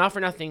works. Now, not for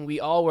nothing, we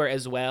all were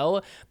as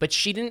well, but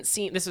she didn't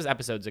seem, this was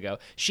episodes ago,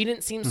 she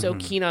didn't seem so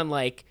keen on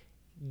like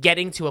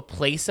getting to a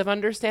place of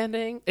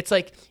understanding. It's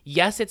like,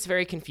 yes, it's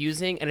very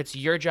confusing and it's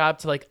your job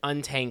to like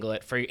untangle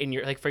it for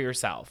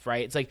yourself,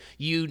 right? It's like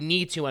you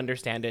need to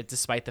understand it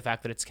despite the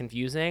fact that it's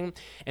confusing.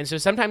 And so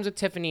sometimes with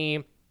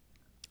Tiffany,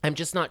 I'm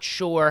just not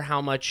sure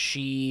how much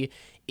she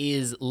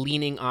is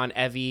leaning on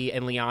Evie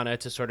and Liana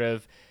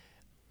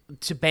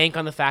to bank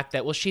on the fact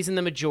that, well, she's in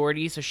the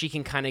majority, so she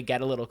can kind of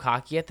get a little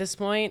cocky at this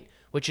point,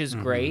 which is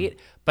great.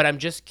 But I'm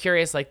just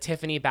curious, like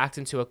Tiffany backed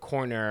into a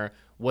corner,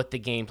 what the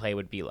gameplay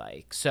would be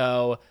like.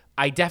 So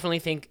I definitely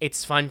think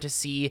it's fun to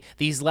see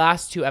these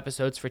last 2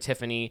 episodes for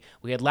Tiffany.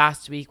 We had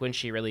last week when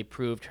she really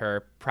proved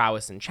her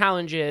prowess in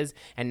challenges,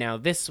 and now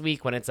this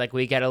week when it's like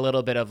we get a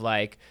little bit of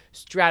like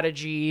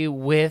strategy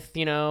with,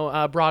 you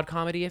know, broad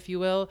comedy, if you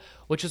will,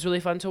 which was really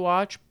fun to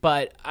watch.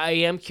 But I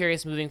am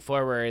curious moving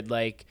forward,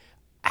 like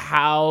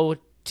how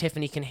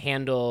Tiffany can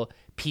handle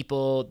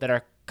people that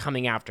are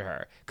coming after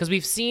her, because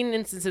we've seen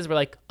instances where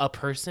like a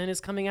person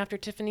is coming after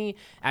Tiffany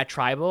at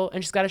Tribal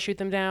and she's got to shoot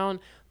them down.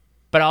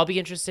 But I'll be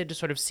interested to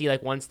sort of see,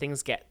 like, once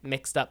things get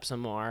mixed up some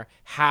more,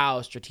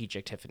 how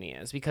strategic Tiffany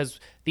is, because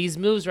these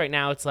moves right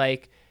now, it's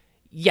like,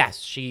 yes,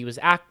 she was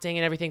acting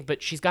and everything,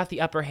 but she's got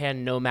the upper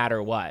hand no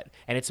matter what,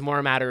 and it's more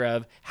a matter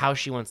of how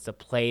she wants to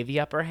play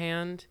the upper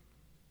hand.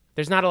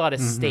 There's not a lot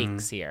of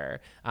stakes here,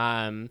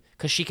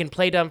 because she can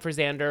play dumb for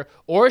Xander,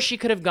 or she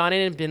could have gone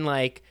in and been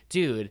like,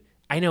 dude,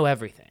 I know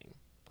everything.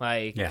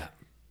 Like, yeah.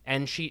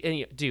 And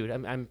dude,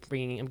 I'm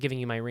giving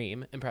you my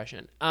Reem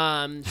impression.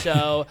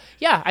 So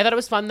yeah, I thought it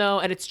was fun though.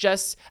 And it's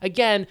just,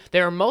 again,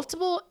 there are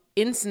multiple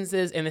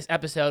instances in this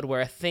episode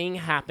where a thing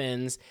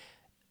happens.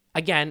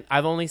 Again,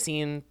 I've only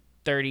seen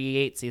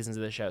 38 seasons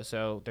of the show,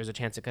 so there's a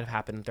chance it could have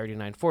happened in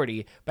 39,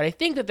 40. But I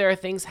think that there are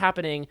things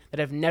happening that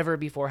have never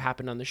before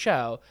happened on the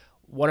show.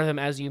 One of them,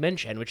 as you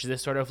mentioned, which is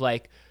this sort of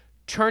like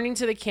turning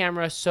to the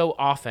camera so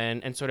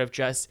often and sort of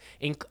just,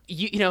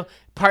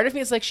 part of me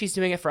is like she's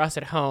doing it for us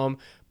at home.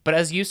 But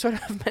as you sort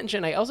of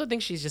mentioned, I also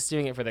think she's just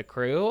doing it for the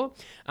crew.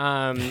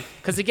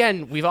 Because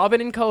again, we've all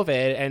been in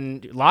COVID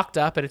and locked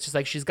up, and it's just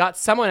like she's got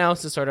someone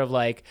else to sort of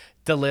like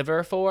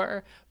deliver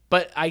for.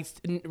 But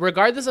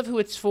regardless of who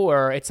it's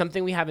for, it's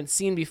something we haven't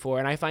seen before,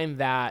 and I find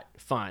that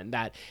fun.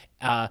 That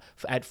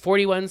at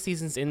 41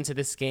 seasons into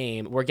this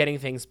game, we're getting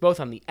things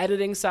both on the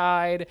editing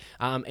side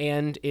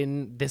and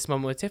in this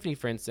moment with Tiffany,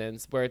 for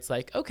instance, where it's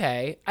like,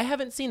 okay, I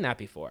haven't seen that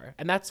before,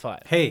 and that's fun.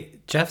 Hey,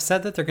 Jeff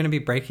said that they're going to be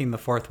breaking the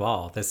fourth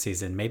wall this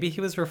season. Maybe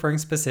he was referring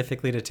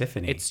specifically to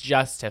Tiffany. It's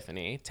just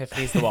Tiffany.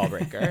 Tiffany's the wall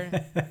breaker.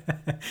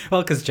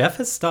 Well, because Jeff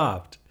has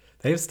stopped.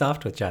 They've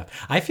stopped with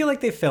Jeff. I feel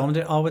like they filmed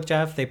it all with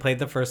Jeff. They played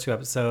the first 2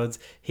 episodes.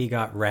 He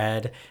got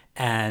red,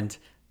 and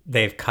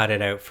they've cut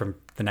it out from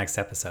the next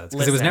episodes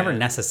because it was never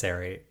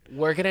necessary.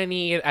 We're going to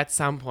need at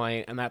some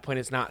point, and that point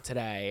is not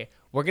today,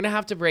 we're going to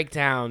have to break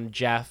down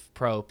Jeff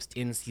Probst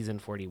in season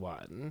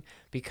 41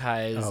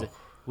 because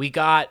we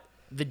got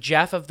the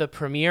Jeff of the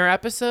premiere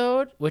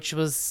episode, which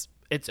was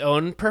its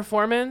own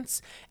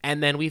performance,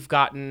 and then we've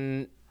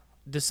gotten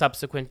the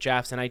subsequent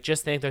Jeffs, and I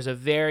just think there's a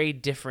very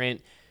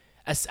different...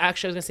 Actually, I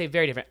was going to say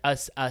very different.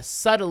 A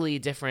subtly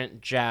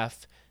different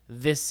Jeff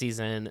this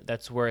season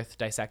that's worth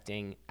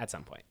dissecting at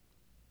some point.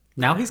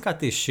 Now he's got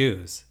these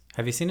shoes.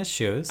 Have you seen his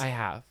shoes? I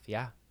have.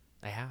 Yeah,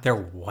 I have. They're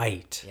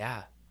white.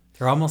 Yeah.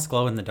 They're almost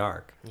glow in the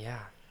dark. Yeah.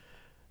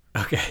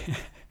 Okay.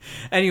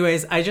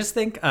 Anyways, I just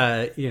think,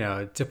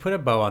 to put a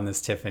bow on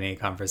this Tiffany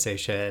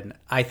conversation,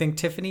 I think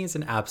Tiffany is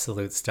an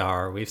absolute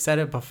star. We've said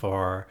it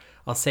before.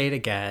 I'll say it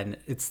again.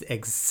 It's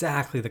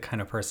exactly the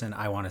kind of person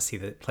I want to see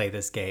that play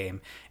this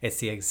game. It's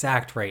the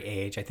exact right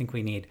age. I think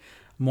we need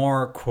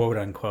more quote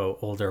unquote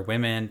older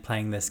women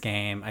playing this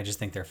game. I just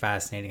think they're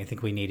fascinating. I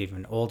think we need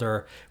even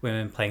older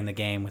women playing the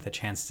game with a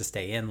chance to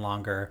stay in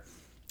longer.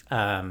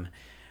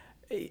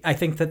 I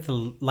think that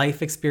the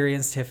life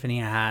experience Tiffany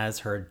has,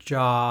 her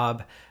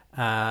job,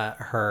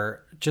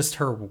 her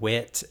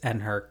wit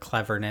and her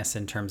cleverness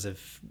in terms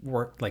of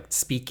work, like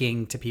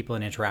speaking to people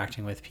and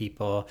interacting with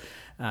people,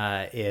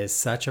 is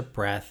such a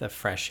breath of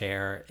fresh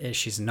air.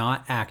 She's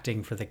not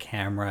acting for the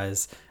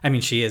cameras. I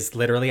mean, she is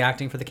literally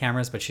acting for the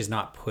cameras, but she's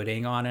not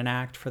putting on an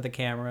act for the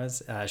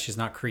cameras. She's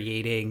not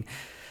creating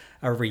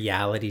a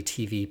reality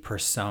TV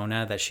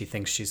persona that she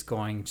thinks she's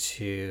going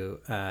to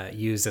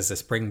use as a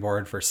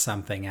springboard for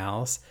something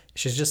else.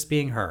 She's just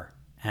being her.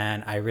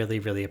 And I really,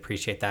 really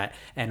appreciate that.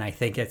 And I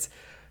think it's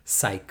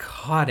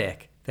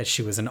psychotic that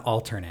she was an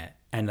alternate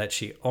and that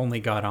she only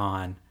got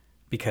on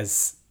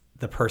because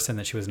the person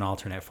that she was an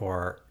alternate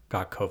for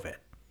got COVID.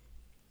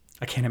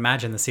 I can't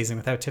imagine the season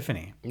without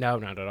Tiffany. No,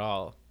 not at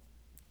all.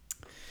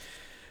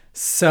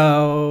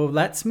 So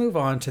let's move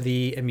on to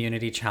the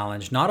immunity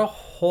challenge. Not a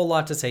whole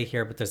lot to say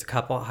here, but there's a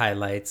couple of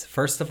highlights.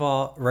 First of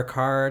all,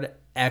 Ricard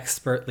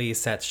expertly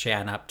sets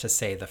Shan up to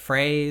say the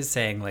phrase,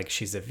 saying like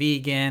she's a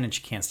vegan and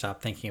she can't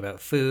stop thinking about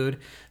food.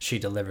 She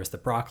delivers the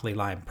broccoli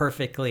line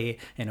perfectly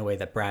in a way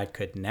that Brad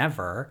could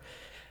never.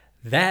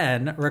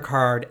 Then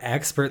Ricard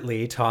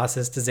expertly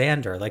tosses to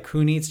Xander. Like,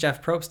 who needs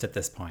Jeff Probst at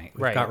this point?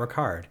 We've got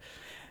Ricard.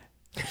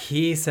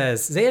 He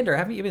says, Xander,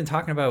 haven't you been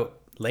talking about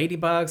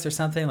ladybugs or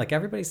something? Like,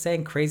 everybody's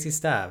saying crazy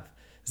stuff.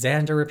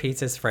 Xander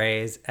repeats his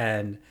phrase,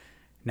 and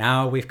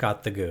now we've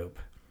got the goop.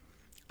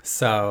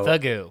 So the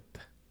goop.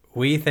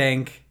 We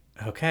think,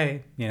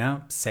 okay,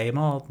 same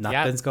old.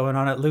 Nothing's going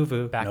on at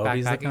Luvu.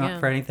 Nobody's looking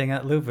up for anything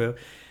at Luvu.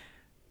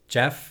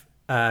 Jeff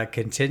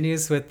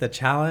continues with the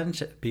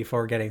challenge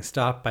before getting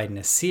stopped by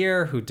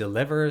Nasir, who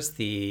delivers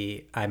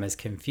the I'm as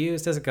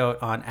confused as a goat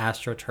on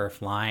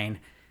AstroTurf line.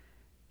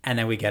 And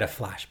then we get a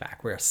flashback.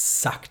 We're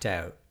sucked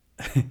out.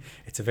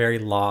 It's a very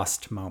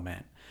lost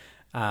moment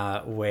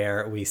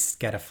where we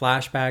get a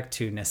flashback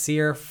to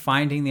Nasir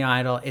finding the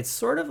idol. It's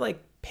sort of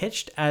like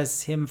pitched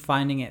as him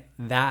finding it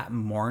that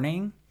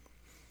morning.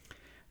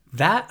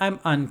 That I'm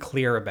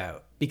unclear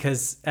about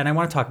and I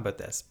want to talk about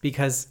this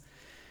because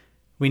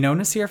we know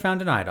Nasir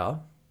found an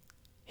idol.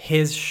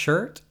 His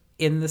shirt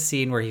in the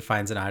scene where he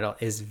finds an idol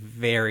is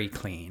very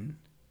clean.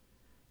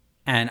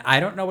 And I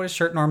don't know what his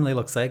shirt normally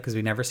looks like because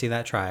we never see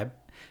that tribe.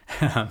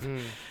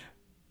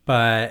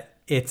 But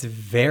it's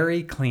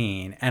very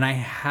clean. And I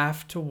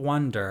have to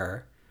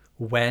wonder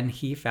when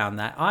he found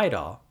that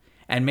idol.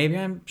 And maybe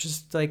I'm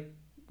just like,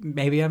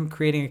 maybe I'm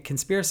creating a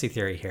conspiracy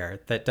theory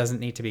here that doesn't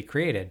need to be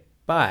created.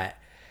 But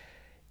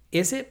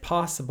is it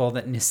possible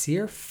that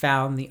Nasir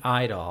found the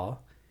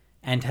idol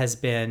and has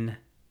been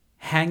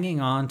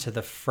hanging on to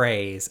the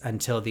phrase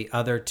until the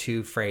other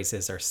 2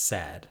 phrases are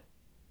said?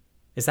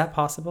 Is that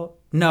possible?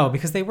 No,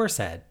 because they were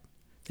said.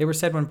 They were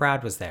said when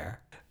Brad was there.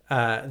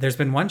 there's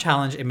been one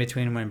challenge in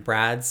between when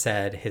Brad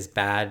said his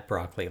bad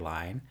broccoli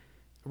line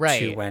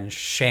to when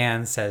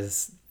Shan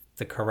says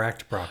the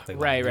correct broccoli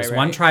line. There's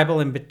one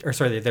tribal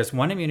there's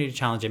one immunity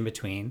challenge in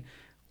between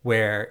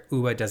where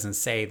Ua doesn't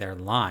say their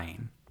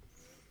line.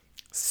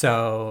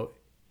 So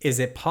is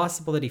it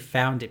possible that he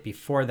found it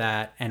before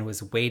that and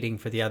was waiting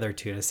for the other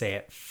two to say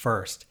it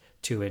first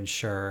to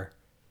ensure?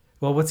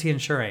 Well, what's he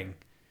ensuring?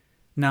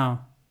 No.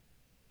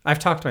 I've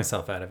talked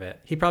myself out of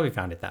it. He probably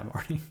found it that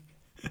morning.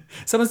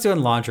 Someone's doing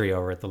laundry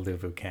over at the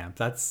Luvu camp.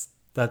 That's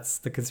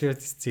the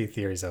conspiracy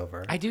theory's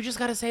over. I do just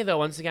got to say, though,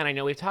 once again, I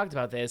know we've talked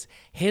about this.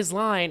 His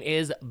line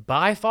is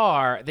by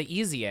far the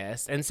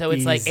easiest. And so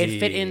it's like it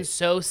fit in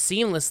so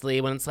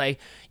seamlessly when it's like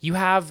you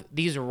have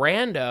these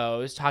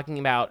randos talking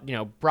about,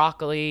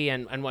 broccoli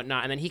and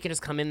whatnot. And then he can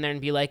just come in there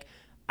and be like,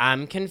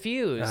 I'm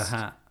confused.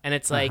 Uh-huh. And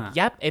it's like,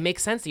 yep, it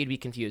makes sense that you'd be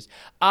confused.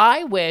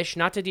 I wish,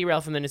 not to derail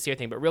from the Naseer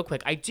thing, but real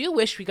quick, I do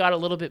wish we got a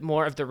little bit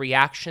more of the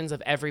reactions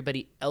of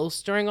everybody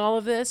else during all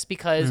of this,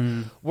 because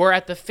we're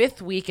at the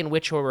 5th week in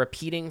which we're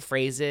repeating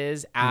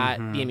phrases at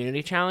the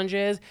immunity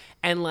challenges.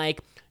 And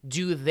like,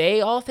 do they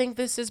all think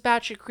this is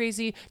batshit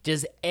crazy?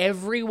 Does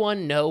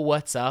everyone know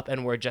what's up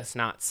and we're just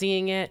not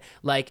seeing it?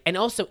 Like, and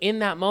also in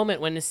that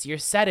moment when Naseer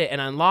said it and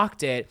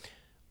unlocked it,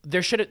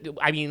 there should have,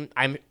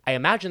 I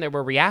imagine there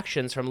were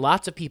reactions from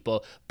lots of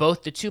people,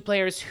 both the two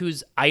players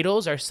whose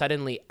idols are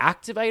suddenly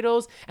active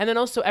idols, and then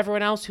also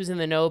everyone else who's in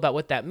the know about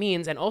what that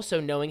means, and also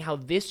knowing how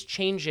this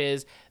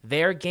changes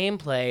their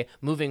gameplay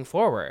moving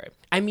forward.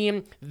 I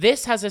mean,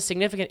 this has a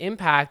significant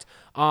impact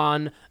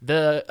on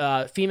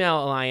the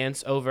female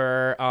alliance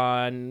over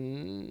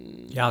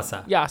on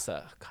Yasa.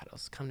 God, it'll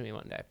come to me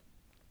one day.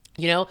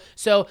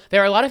 So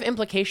there are a lot of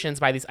implications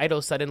by these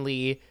idols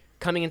suddenly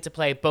coming into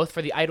play, both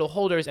for the idol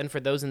holders and for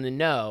those in the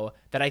know,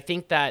 that I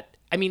think that,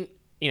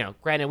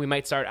 granted, we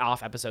might start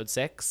off episode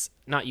 6,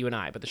 not you and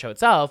I, but the show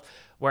itself,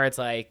 where it's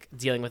like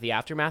dealing with the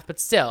aftermath. But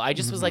still, I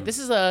just was like, this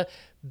is a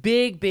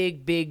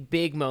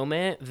big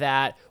moment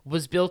that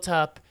was built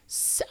up,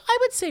 I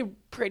would say,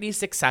 pretty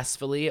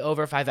successfully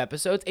over 5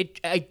 episodes.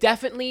 I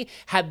definitely,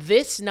 had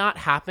this not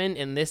happened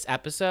in this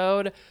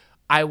episode,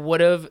 I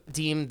would have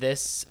deemed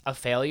this a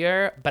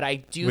failure, but I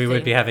do think... We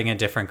would be having a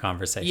different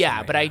conversation. Yeah,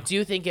 right but now. I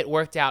do think it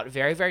worked out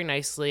very, very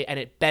nicely, and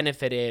it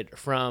benefited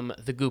from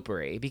the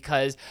goopery,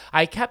 because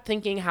I kept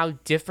thinking how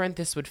different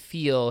this would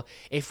feel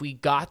if we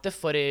got the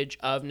footage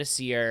of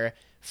Naseer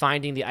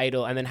finding the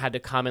idol and then had to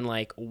come and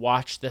like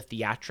watch the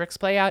theatrics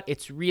play out.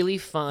 It's really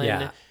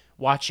fun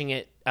watching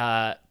it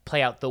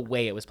play out the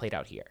way it was played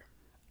out here.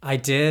 I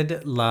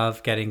did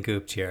love getting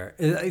gooped here.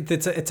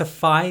 It's a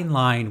fine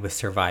line with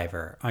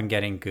Survivor on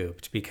getting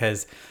gooped,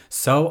 because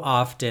so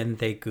often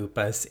they goop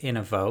us in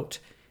a vote,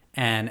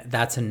 and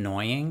that's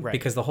annoying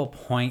because the whole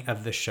point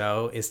of the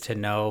show is to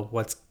know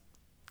what's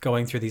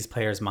going through these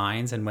players'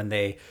 minds, and when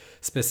they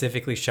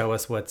specifically show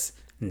us what's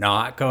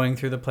not going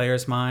through the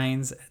players'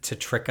 minds to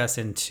trick us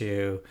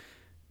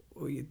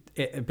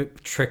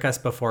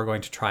before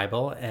going to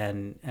tribal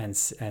and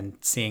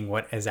seeing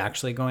what is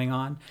actually going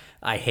on.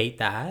 I hate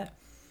that.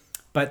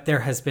 But there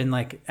has been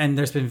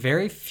there's been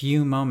very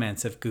few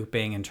moments of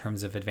gooping in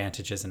terms of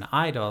advantages and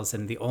idols.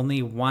 And the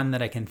only one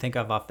that I can think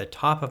of off the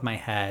top of my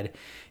head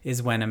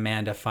is when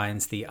Amanda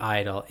finds the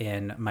idol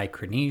in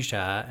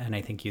Micronesia and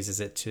I think uses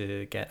it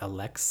to get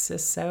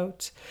Alexis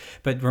out.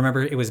 But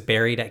remember, it was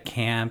buried at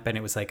camp and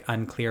it was like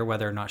unclear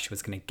whether or not she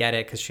was going to get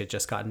it because she had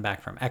just gotten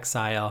back from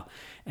exile.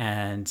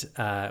 And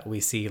we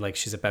see like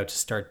she's about to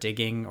start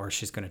digging, or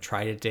she's going to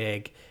try to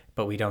dig,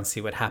 but we don't see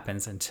what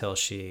happens until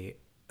she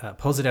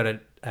pulls it out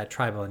at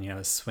tribal and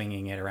is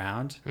swinging it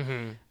around.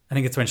 I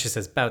think it's when she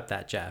says, "About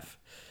that, Jeff."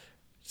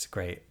 It's a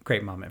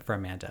great moment for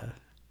Amanda.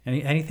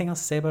 Anything else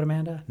to say about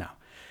Amanda? No.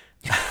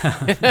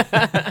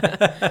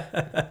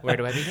 Where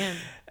do I begin?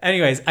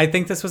 Anyways, I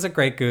think this was a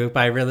great goop.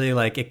 I really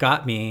it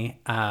got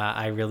me.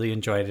 I really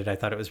enjoyed it. I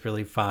thought it was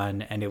really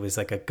fun, and it was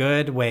like a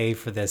good way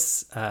for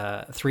this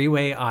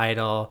 3-way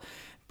idol,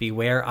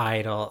 Beware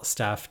Idol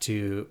stuff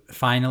to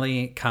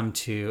finally come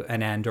to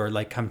an end, or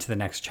come to the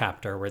next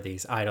chapter where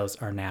these idols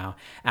are now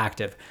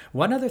active.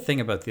 One other thing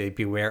about the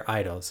Beware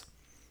Idols,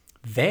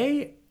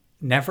 they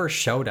never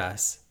showed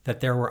us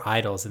that there were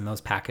idols in those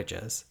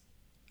packages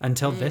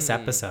until this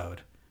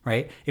episode,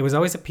 right? It was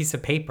always a piece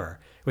of paper,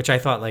 which I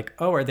thought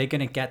are they going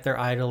to get their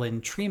idol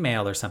in tree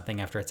mail or something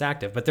after it's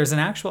active? But there's an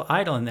actual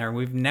idol in there and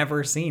we've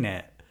never seen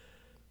it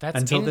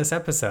until this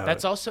episode.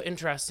 That's also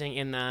interesting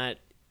in that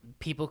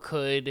people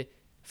could...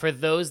 For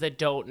those that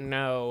don't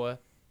know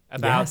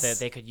about it,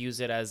 they could use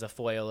it as a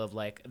foil of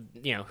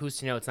who's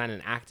to know it's not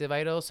an active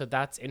idol. So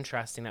that's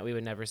interesting that we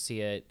would never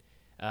see it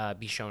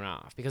be shown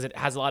off, because it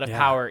has a lot of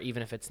power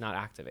even if it's not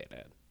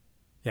activated.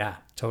 Yeah,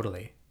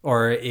 totally.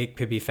 Or it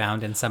could be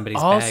found in somebody's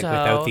bag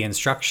without the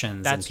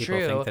instructions, and people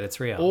think that it's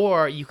real.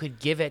 Or you could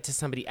give it to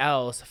somebody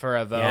else for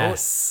a vote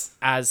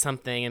as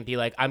something and be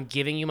like, I'm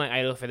giving you my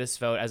idol for this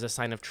vote as a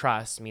sign of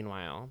trust,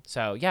 meanwhile.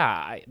 So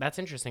that's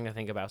interesting to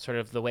think about, sort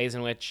of the ways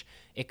in which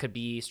it could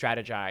be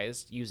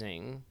strategized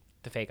using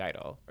the fake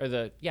idol, or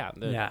the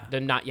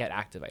not yet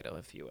active idol,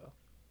 if you will.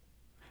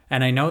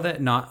 And I know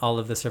that not all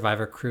of the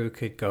Survivor crew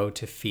could go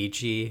to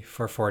Fiji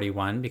for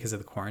 41 because of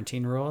the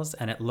quarantine rules.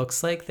 And it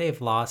looks like they've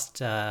lost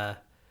their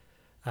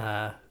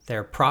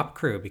prop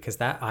crew because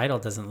that idol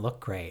doesn't look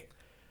great.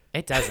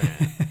 It doesn't.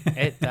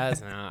 It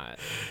does not.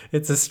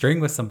 It's a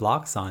string with some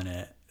blocks on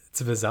it.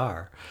 It's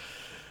bizarre.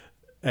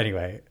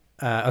 Anyway,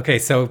 okay,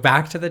 so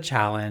back to the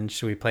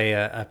challenge. We play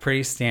a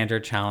pretty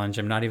standard challenge.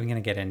 I'm not even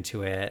going to get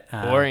into it.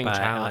 Boring but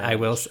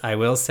challenge. I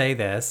will say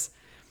this.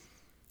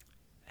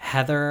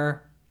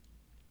 Heather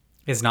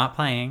is not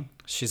playing.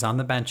 She's on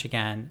the bench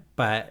again,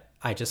 but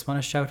I just want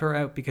to shout her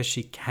out because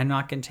she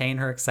cannot contain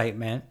her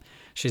excitement.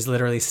 She's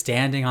literally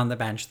standing on the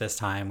bench this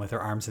time with her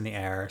arms in the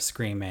air,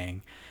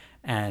 screaming.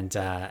 And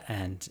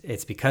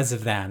it's because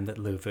of them that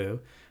Luvu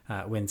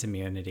wins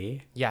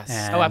immunity. Yes.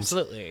 And Oh,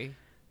 absolutely.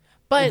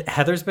 But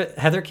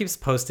Heather keeps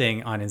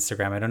posting on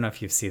Instagram. I don't know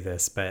if you see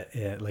this, but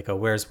like a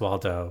 "Where's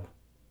Waldo?"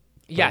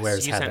 yes,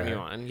 Where's you Heather? sent me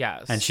one.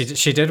 Yes. And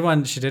she did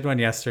one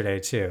yesterday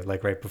too,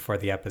 like right before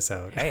the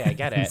episode. Hey, I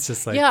get it. It's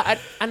just like, yeah,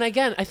 and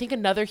again, I think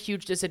another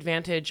huge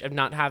disadvantage of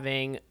not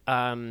having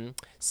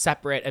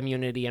separate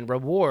immunity and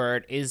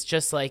reward is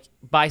just like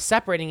by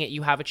separating it,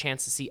 you have a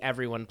chance to see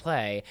everyone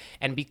play,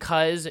 and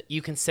because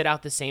you can sit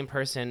out the same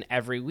person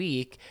every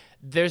week.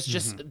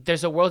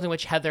 There's a world in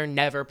which Heather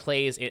never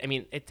plays. I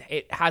mean,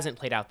 it hasn't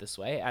played out this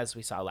way as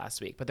we saw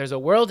last week, but there's a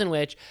world in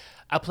which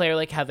a player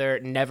like Heather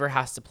never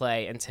has to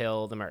play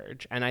until the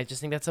merge. And I just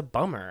think that's a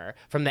bummer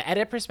from the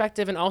edit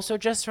perspective. And also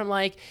just from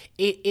like,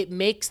 it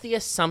makes the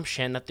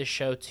assumption that the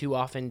show too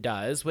often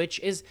does, which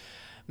is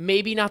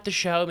maybe not the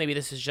show. Maybe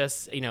this is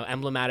just,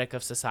 emblematic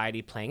of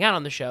society playing out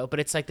on the show, but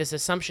it's like this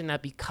assumption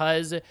that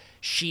because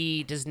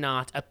she does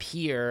not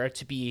appear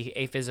to be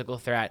a physical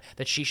threat,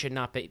 that she should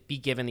not be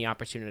given the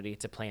opportunity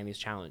to play in these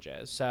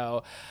challenges.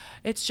 So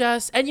it's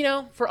just, and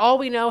for all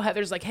we know,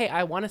 Heather's like, hey,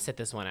 I want to sit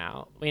this one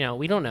out.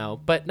 We don't know,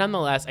 but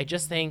nonetheless, I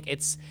just think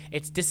it's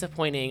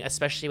disappointing,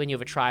 especially when you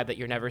have a tribe that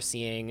you're never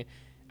seeing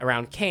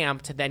around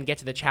camp, to then get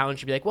to the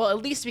challenge and be like, well, at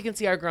least we can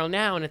see our girl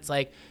now. And it's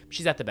like,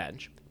 she's at the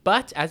bench.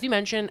 But as you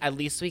mentioned, at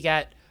least we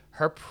get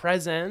her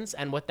presence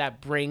and what that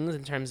brings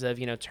in terms of,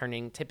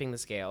 tipping the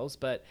scales.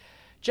 But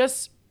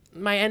just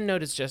my end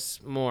note is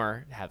just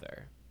more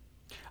Heather.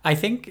 I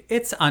think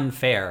it's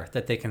unfair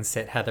that they can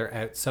sit Heather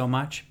out so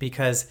much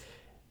because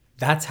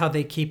that's how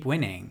they keep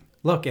winning.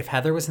 Look, if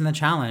Heather was in the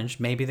challenge,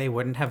 maybe they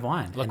wouldn't have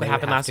won. Look what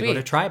happened last week. Go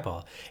to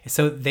tribal.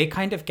 So they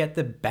kind of get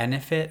the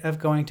benefit of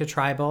going to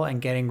tribal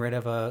and getting rid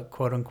of a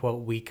quote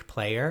unquote weak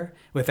player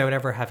without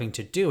ever having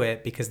to do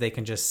it because they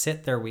can just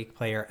sit their weak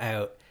player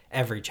out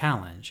every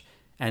challenge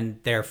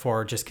and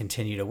therefore just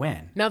continue to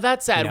win. Now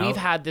that said, we've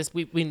had this.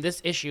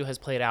 This issue has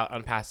played out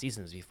on past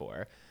seasons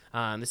before.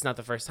 This is not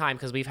the first time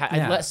because we've had,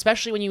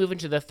 especially when you move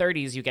into the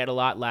 30s, you get a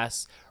lot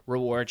less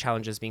reward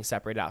challenges being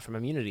separated out from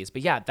immunities.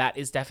 But yeah, that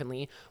is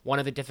definitely one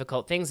of the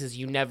difficult things is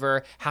you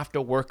never have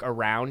to work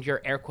around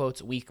your air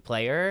quotes weak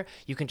player.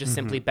 You can just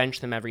simply bench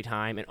them every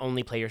time and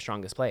only play your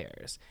strongest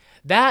players.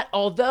 That,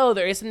 although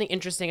there is something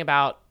interesting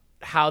about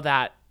how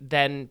that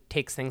then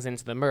takes things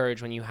into the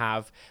merge when you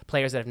have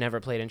players that have never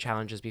played in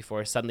challenges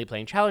before suddenly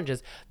playing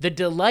challenges. The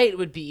delight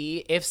would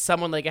be if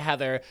someone like a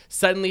Heather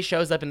suddenly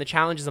shows up in the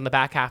challenges on the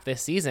back half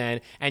this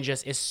season and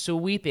just is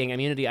sweeping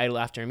immunity idol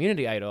after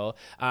immunity idol.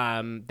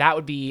 That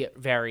would be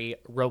very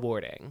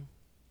rewarding.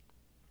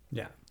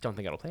 Yeah. Don't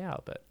think it'll play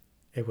out, but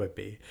it would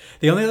be.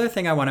 The only other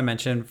thing I want to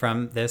mention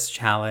from this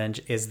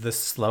challenge is the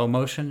slow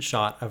motion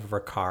shot of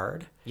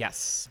Ricard.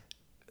 Yes.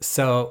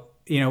 So,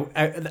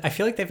 I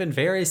feel like they've been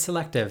very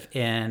selective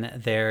in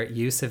their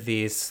use of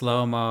these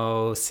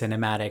slow-mo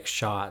cinematic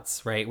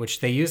shots, right? Which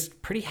they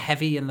used pretty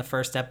heavy in the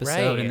first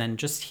episode and then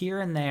just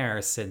here and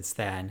there since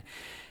then.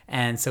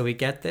 And so we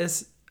get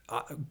this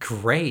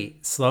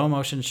great slow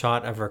motion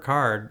shot of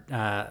Ricard,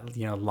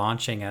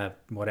 launching a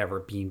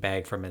whatever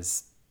beanbag from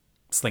his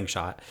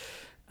slingshot.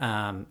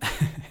 I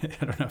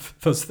don't know if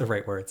those are the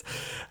right words.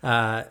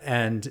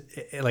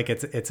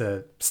 It's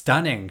a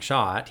stunning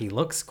shot. He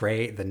looks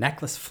great. The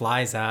necklace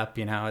flies up,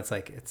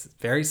 it's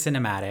very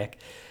cinematic,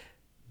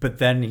 but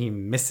then he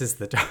misses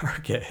the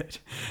target.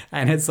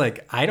 And it's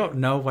like, I don't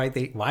know why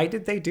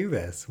did they do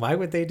this? Why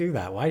would they do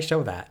that? Why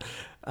show that?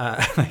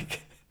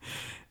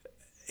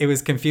 It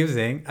was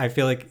confusing. I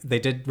feel like they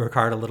did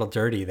Ricard a little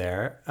dirty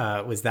there.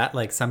 Was that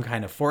like some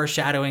kind of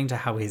foreshadowing to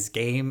how his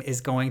game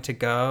is going to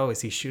go? Is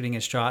he shooting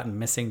his shot and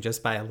missing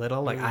just by a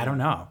little? I don't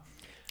know.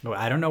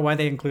 I don't know why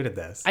they included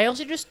this. I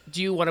also just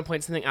do want to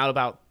point something out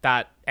about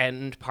that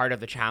end part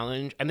of the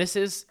challenge. And this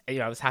is,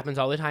 this happens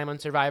all the time on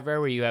Survivor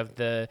where you have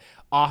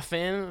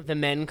often the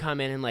men come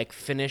in and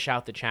finish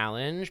out the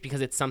challenge because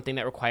it's something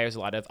that requires a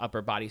lot of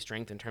upper body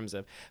strength in terms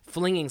of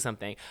flinging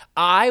something.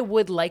 I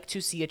would like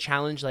to see a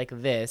challenge like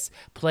this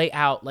play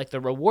out like the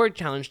reward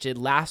challenge did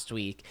last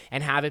week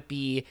and have it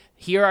be,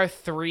 here are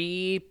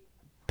 3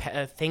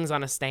 things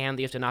on a stand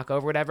that you have to knock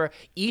over, whatever.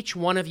 Each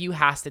one of you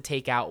has to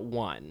take out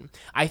 1.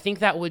 I think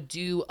that would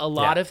do a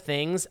lot of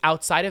things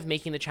outside of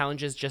making the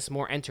challenges just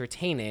more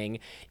entertaining.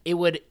 It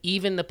would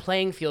even the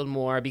playing field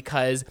more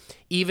because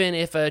even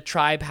if a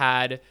tribe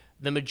had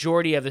the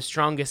majority of the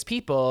strongest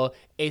people,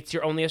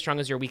 you're only as strong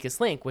as your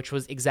weakest link, which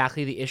was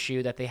exactly the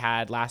issue that they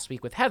had last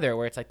week with Heather,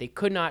 where it's like they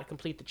could not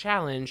complete the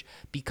challenge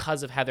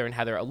because of Heather and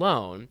Heather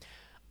alone.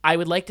 I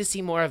would like to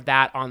see more of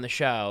that on the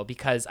show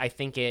because I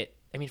think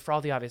for all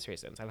the obvious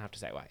reasons, I don't have to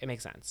say why. It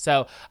makes sense.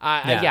 So,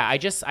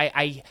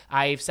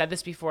 I've said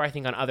this before, I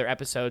think, on other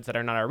episodes that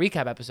are not our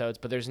recap episodes,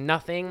 but there's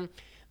nothing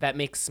that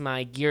makes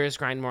my gears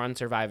grind more on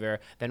Survivor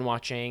than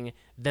watching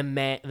the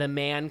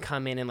man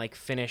come in and like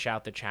finish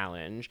out the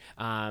challenge.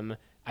 And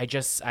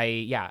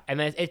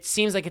it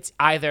seems like it's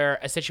either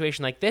a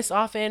situation like this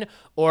often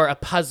or a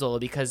puzzle,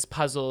 because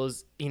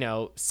puzzles,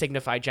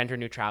 signify gender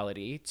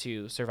neutrality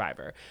to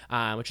Survivor,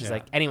 which is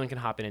like anyone can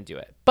hop in and do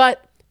it.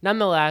 But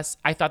nonetheless,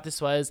 I thought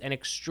this was an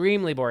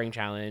extremely boring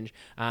challenge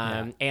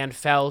and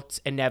felt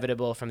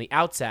inevitable from the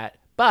outset.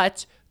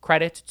 But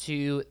credit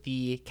to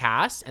the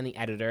cast and the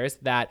editors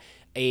that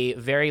a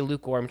very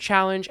lukewarm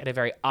challenge and a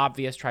very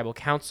obvious tribal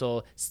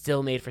council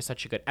still made for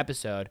such a good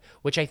episode,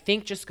 which I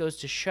think just goes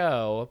to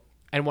show,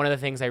 and one of the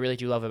things I really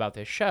do love about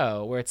this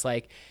show, where it's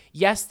like,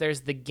 yes,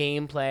 there's the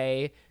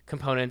gameplay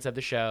components of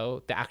the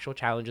show, the actual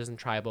challenges and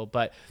tribal,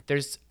 but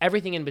there's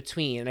everything in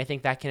between, and I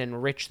think that can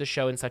enrich the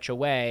show in such a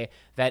way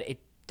that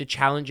the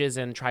challenges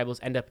and tribals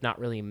end up not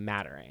really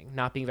mattering,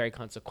 not being very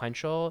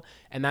consequential,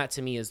 and that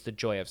to me is the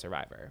joy of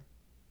Survivor.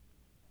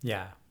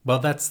 Yeah. Well,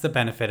 that's the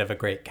benefit of a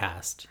great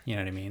cast. You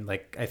know what I mean?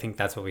 Like, I think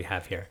that's what we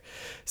have here.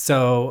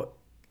 So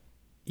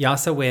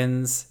Yase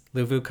wins,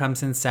 Luvu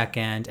comes in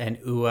second, and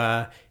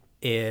Ua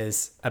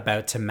is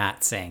about to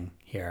mat sing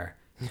here.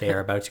 They are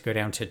about to go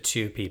down to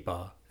 2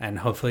 people. And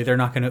hopefully they're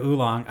not going to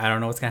oolong. I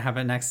don't know what's going to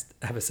happen next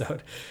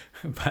episode.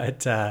 But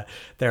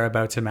they're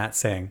about to mat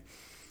sing.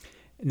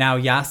 Now,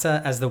 Yase,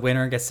 as the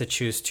winner, gets to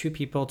choose 2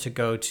 people to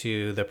go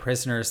to the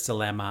Prisoner's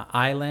Dilemma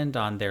Island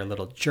on their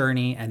little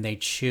journey, and they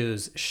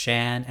choose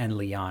Shan and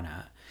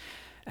Liana.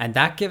 And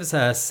that gives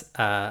us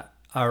a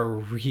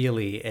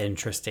really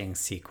interesting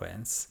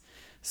sequence.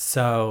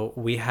 So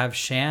we have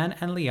Shan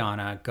and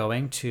Liana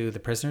going to the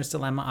Prisoner's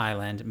Dilemma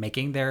Island,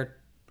 making their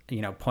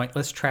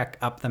pointless trek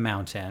up the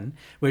mountain,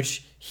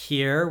 which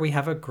here we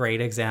have a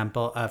great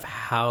example of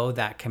how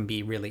that can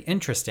be really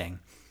interesting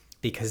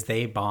because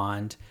they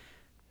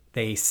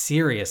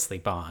seriously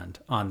bond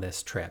on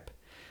this trip.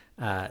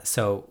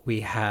 So we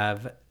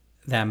have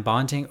them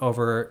bonding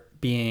over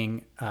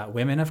being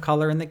women of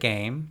color in the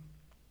game.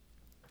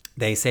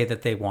 They say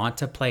that they want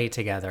to play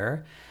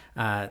together.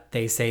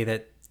 They say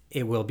that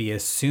it will be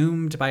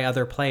assumed by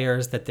other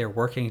players that they're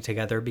working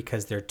together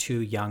because they're 2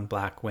 young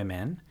Black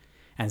women,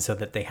 and so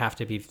that they have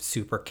to be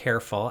super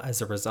careful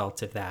as a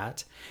result of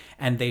that.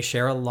 And they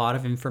share a lot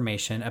of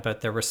information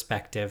about their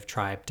respective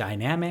tribe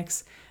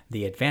dynamics,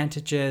 the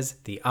advantages,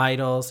 the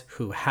idols,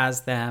 who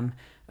has them.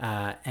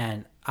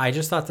 And I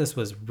just thought this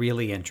was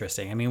really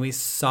interesting. I mean, we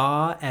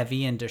saw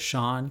Evie and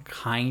Deshawn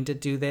kind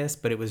of do this,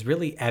 but it was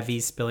really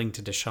Evie spilling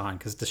to Deshawn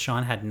because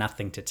Deshawn had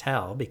nothing to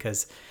tell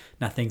because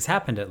nothing's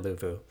happened at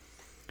Luvu.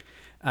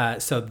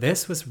 So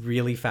this was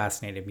really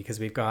fascinating because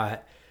we've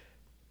got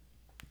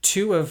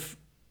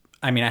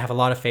I have a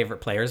lot of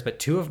favorite players, but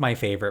 2 of my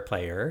favorite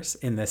players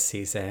in this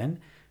season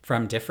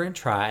from different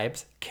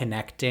tribes,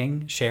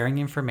 connecting, sharing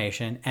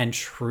information, and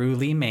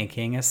truly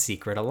making a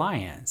secret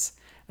alliance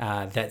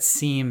that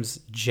seems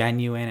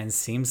genuine and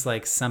seems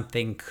like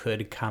something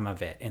could come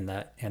of it in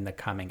the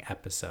coming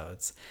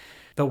episodes.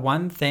 The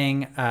one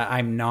thing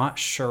I'm not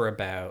sure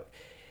about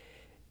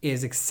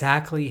is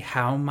exactly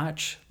how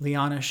much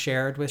Liana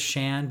shared with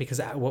Shan, because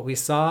what we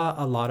saw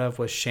a lot of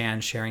was Shan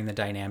sharing the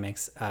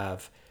dynamics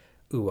of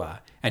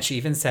Ua. And she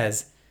even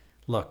says,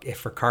 look,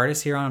 if Ricard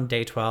is here on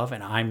day 12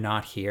 and I'm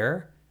not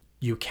here,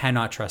 you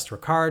cannot trust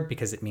Ricard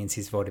because it means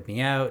he's voted me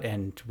out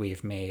and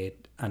we've made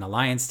an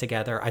alliance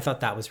together. I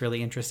thought that was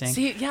really interesting.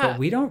 See, yeah. But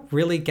we don't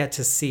really get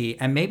to see,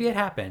 and maybe it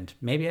happened,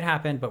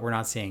 but we're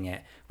not seeing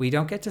it. We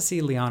don't get to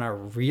see Liana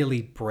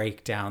really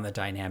break down the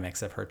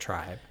dynamics of her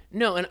tribe.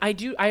 No, and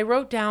I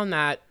wrote down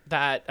that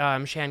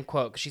Shan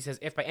quote. She says,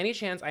 if by any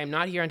chance I am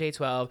not here on day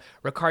 12,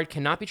 Ricard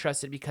cannot be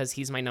trusted because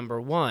he's my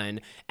number 1.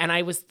 And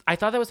I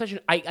thought that was such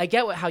I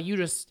get how you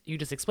just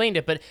explained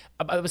it, but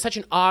it was such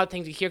an odd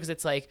thing to hear because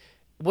it's like,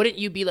 wouldn't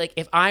you be like,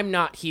 if I'm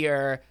not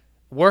here,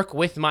 work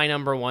with my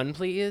number 1,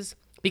 please?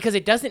 Because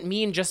it doesn't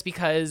mean just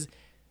because,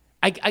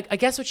 I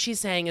guess what she's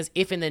saying is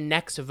if in the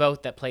next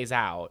vote that plays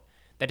out,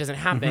 that doesn't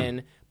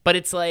happen, but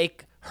it's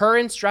like her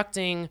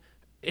instructing,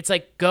 it's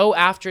like, go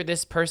after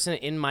this person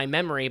in my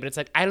memory, but it's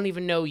like, I don't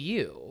even know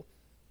you.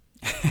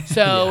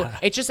 So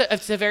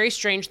it's a very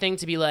strange thing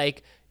to be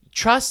like,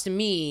 trust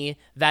me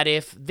that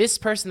if this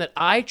person that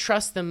I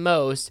trust the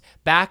most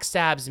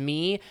backstabs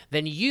me,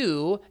 then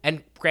you,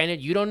 and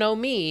granted you don't know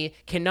me,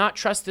 cannot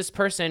trust this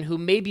person who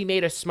maybe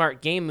made a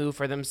smart game move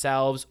for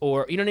themselves,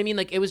 or you know what I mean?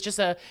 Like it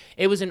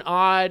was an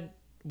odd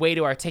way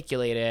to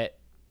articulate it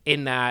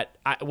in that,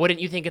 wouldn't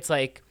you think it's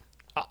like,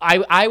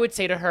 I would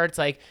say to her, it's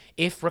like,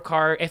 if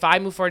I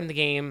move forward in the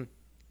game,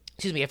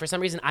 if for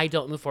some reason I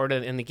don't move forward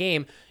in the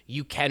game,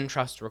 you can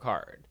trust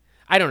Ricard.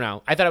 I don't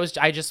know.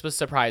 I just was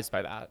surprised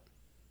by that.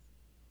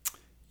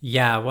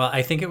 Yeah, well,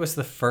 I think it was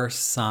the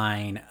first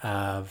sign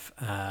of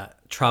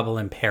trouble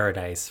in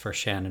paradise for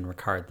Shan and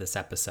Ricard this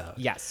episode.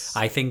 Yes.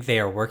 I think they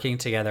are working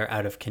together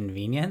out of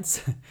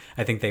convenience.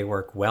 I think they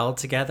work well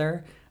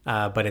together,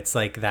 but it's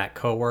like that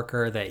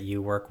coworker that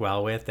you work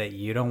well with that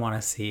you don't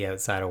want to see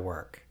outside of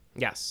work.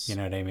 Yes. You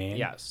know what I mean?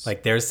 Yes.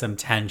 Like there's some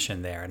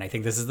tension there, and I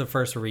think this is the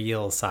first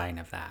real sign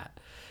of that.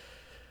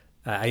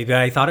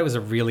 I thought it was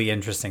a really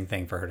interesting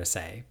thing for her to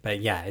say,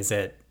 but yeah, is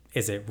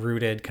it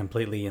rooted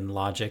completely in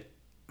logic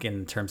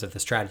in terms of the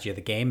strategy of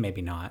the game?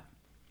 Maybe not.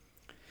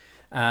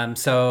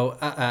 So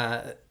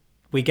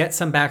we get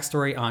some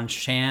backstory on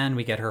Shan.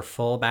 We get her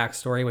full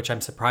backstory, which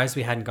I'm surprised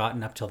we hadn't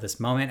gotten up till this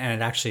moment, and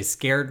it actually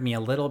scared me a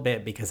little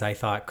bit because I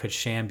thought, could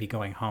Shan be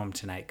going home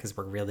tonight? Because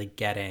we're really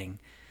getting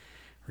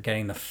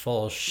the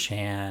full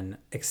Shan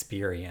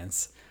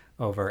experience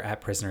over at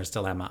Prisoner's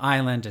Dilemma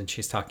Island, and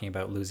she's talking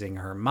about losing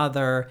her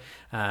mother.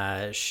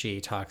 She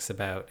talks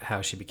about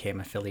how she became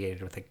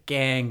affiliated with a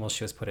gang while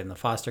she was put in the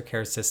foster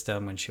care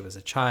system when she was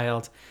a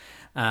child.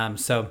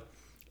 So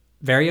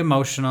very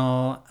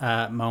emotional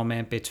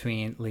moment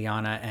between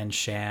Liana and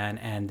Shan,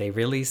 and they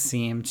really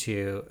seem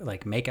to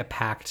like make a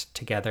pact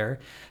together.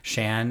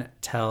 Shan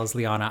tells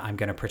Liana, I'm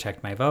going to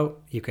protect my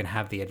vote. You can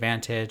have the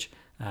advantage.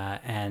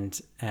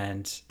 And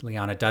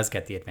Liana does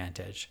get the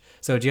advantage.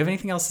 So do you have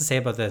anything else to say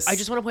about this? I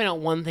just want to point out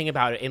one thing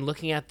about it in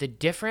looking at the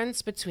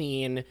difference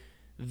between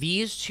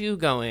these two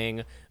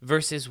going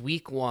versus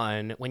week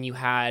 1 when you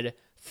had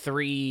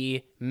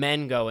 3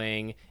 men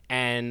going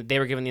and they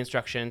were given the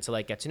instruction to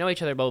like get to know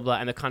each other, blah, blah, blah,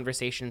 and the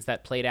conversations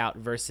that played out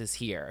versus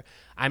here.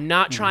 I'm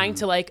not trying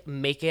to like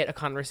make it a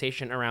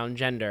conversation around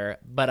gender,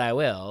 but I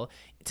will.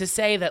 To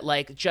say that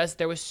like just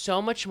there was so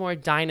much more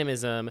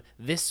dynamism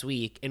this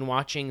week in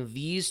watching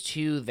these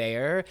two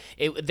there.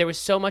 There was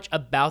so much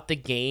about the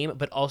game,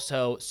 but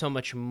also so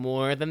much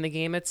more than the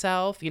game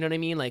itself. You know what I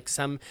mean? Like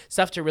some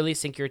stuff to really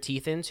sink your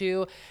teeth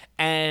into.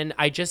 And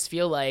I just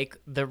feel like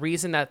the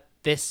reason that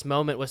this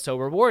moment was so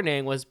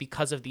rewarding was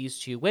because of these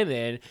two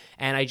women.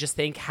 And I just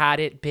think had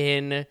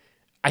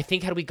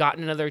we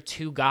gotten another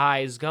 2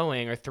 guys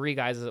going, or 3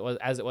 guys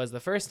as it was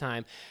the first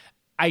time,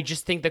 I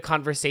just think the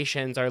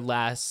conversations are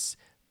less.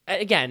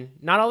 Again,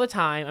 not all the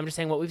time. I'm just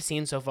saying what we've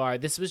seen so far.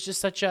 This was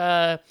such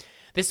a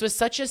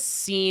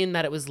scene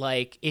that it was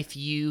like, if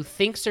you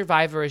think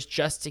Survivor is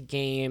just a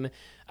game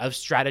of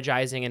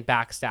strategizing and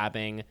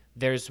backstabbing,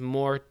 there's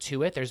more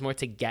to it. There's more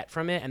to get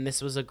from it. And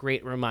this was a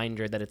great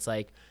reminder that it's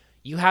like,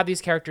 you have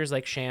these characters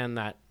like Shan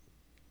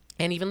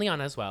and even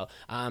Liana as well,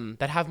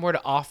 that have more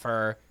to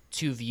offer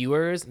to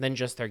viewers than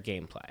just their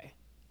gameplay.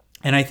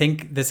 And I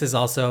think this is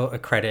also a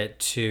credit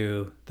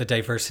to the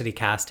diversity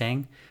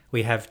casting.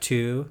 We have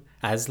 2,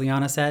 as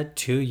Liana said,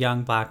 2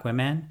 young Black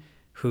women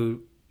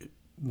who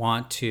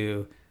want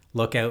to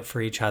look out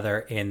for each other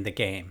in the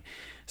game.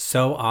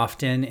 So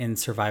often in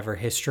Survivor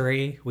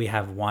history, we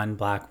have 1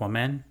 Black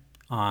woman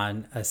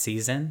on a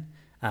season.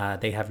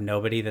 They have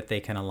nobody that they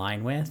can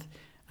align with.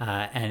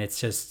 And it's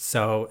just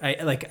so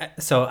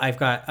I've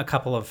got a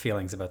couple of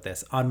feelings about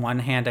this. On one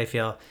hand, I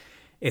feel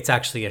it's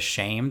actually a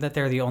shame that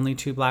they're the only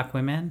 2 Black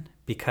women,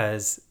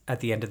 because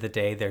at the end of the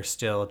day, they're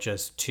still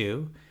just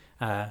 2.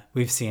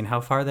 We've seen how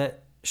far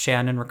that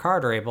Shan and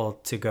Ricard are able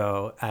to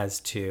go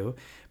as 2,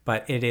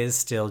 but it is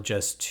still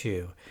just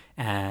 2.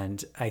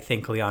 And I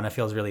think Liana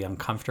feels really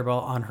uncomfortable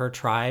on her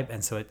tribe.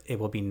 And so it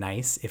will be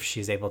nice if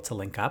she's able to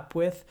link up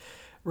with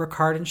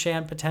Ricard and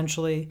Shan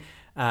potentially.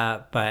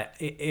 But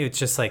it's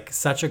just like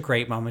such a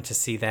great moment to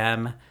see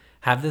them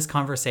have this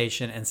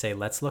conversation and say,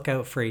 let's look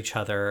out for each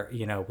other.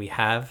 You know, we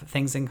have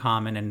things in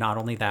common. And not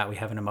only that, we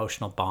have an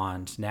emotional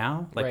bond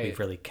now. Like Right. We've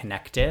really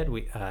connected.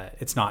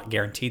 It's not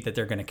guaranteed that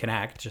they're going to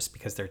connect just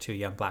because they're 2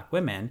 young Black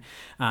women.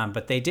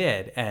 But they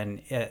did.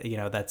 And,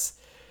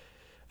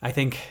 I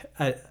think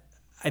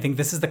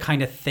this is the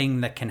kind of thing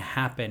that can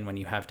happen when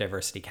you have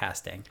diversity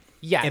casting.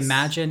 Yes.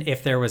 Imagine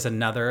if there was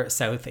another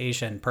South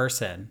Asian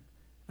person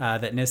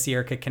that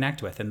Nasir could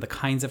connect with, and the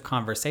kinds of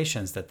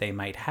conversations that they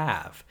might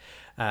have.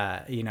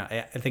 I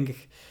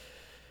think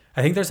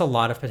there's a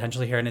lot of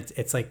potential here, and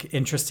it's like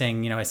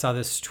interesting. I saw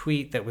this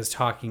tweet that was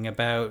talking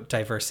about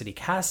diversity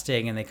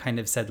casting, and they kind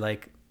of said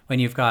like, when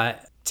you've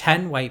got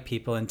 10 white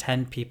people and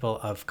 10 people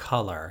of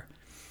color,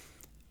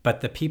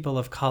 but the people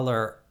of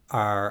color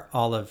are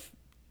all of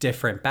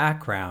different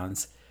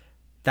backgrounds,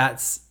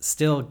 that's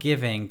still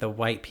giving the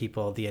white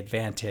people the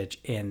advantage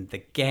in the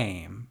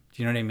game.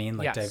 Do you know what I mean?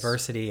 Like Yes.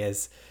 Diversity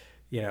is,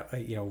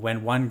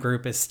 when one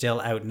group is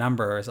still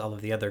outnumbers all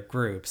of the other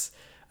groups,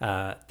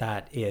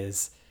 that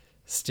is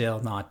still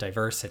not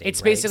diversity.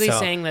 It's right? basically So-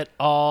 saying that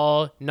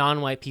all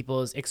non-white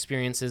people's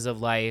experiences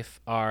of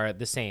life are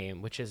the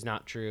same, which is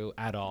not true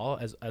at all,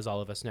 as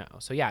all of us know.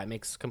 So yeah, it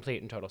makes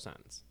complete and total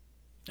sense.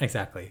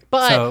 Exactly.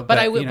 But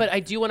I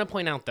do want to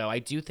point out though, I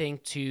do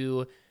think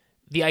to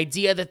the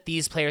idea that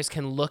these players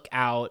can look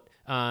out,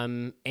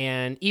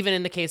 and even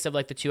in the case of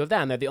like the 2 of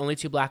them, they're the only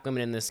 2 Black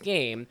women in this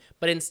game,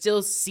 but and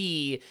still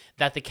see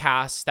that the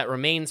cast that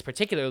remains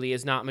particularly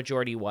is not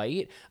majority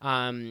white.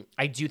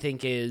 I do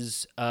think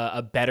is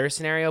a better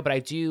scenario, but I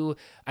do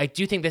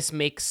think this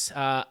makes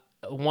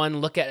one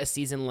look at a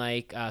season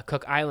like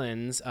Cook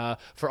Islands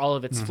for all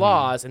of its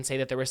flaws and say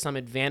that there were some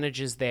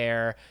advantages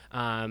there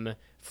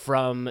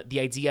from the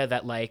idea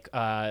that like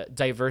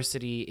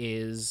diversity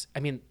is, I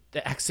mean,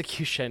 the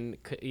execution,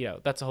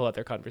 that's a whole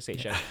other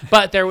conversation.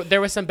 But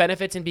there was some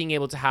benefits in being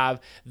able to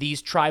have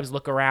these tribes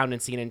look around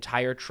and see an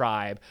entire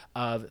tribe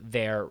of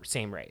their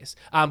same race.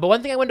 But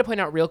one thing I wanted to point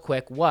out real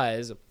quick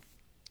was,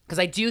 because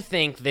I do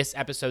think this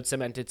episode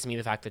cemented to me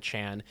the fact that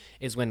Shan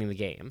is winning the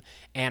game.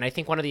 And I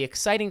think one of the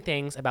exciting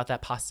things about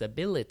that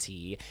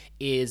possibility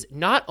is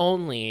not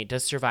only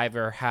does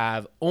Survivor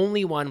have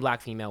only one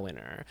Black female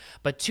winner,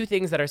 but two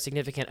things that are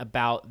significant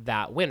about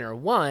that winner.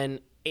 One,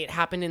 it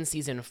happened in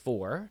season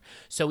 4,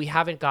 so we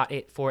haven't got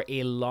it for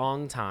a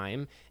long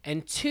time.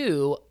 And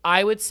two,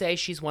 I would say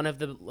she's one of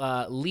the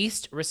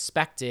least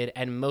respected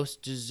and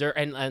most deserved,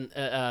 and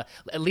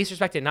least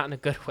respected, not in a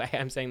good way.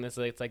 I'm saying this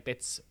like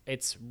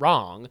it's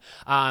wrong.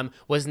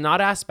 Was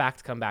not asked back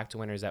to come back to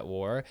Winners at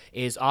War.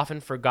 Is often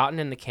forgotten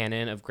in the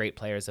canon of great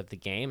players of the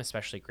game,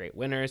 especially great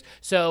winners.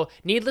 So,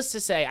 needless to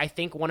say, I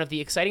think one of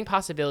the exciting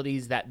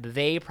possibilities that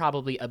they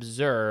probably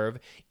observe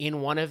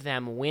in one of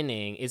them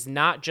winning is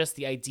not just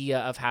the idea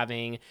of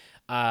having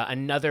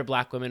another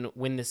Black woman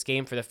win this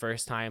game for the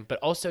first time, but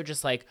also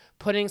just like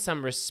putting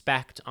some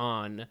respect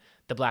on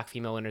the Black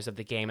female winners of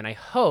the game. And I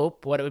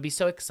hope what it would be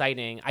so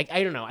exciting.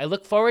 I don't know. I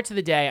look forward to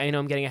the day. I know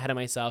I'm getting ahead of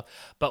myself,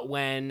 but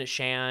when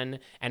Shan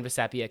and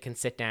Vecepia can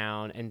sit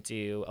down and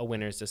do a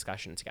winners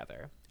discussion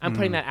together, I'm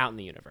putting that out in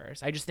the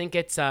universe. I just think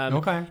it's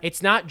Okay.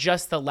 It's not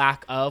just the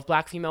lack of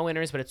Black female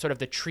winners, but it's sort of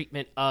the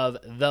treatment of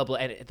and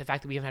the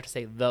fact that we even have to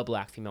say the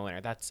Black female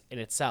winner. That's in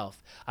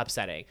itself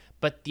upsetting.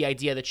 But the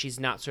idea that she's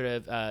not sort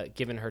of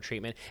given her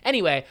treatment.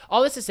 Anyway,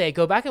 all this to say,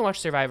 go back and watch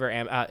Survivor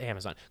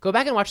Amazon. Go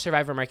back and watch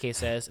Survivor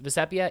Marquesas.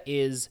 Vecepia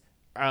is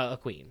a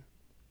queen.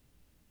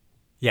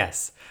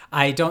 Yes.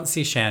 I don't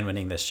see Shan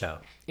winning this show.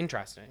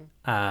 Interesting.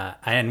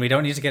 And we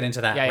don't need to get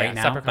into that right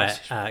now, separate but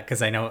conversation.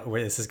 because I know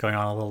this is going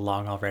on a little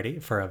long already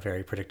for a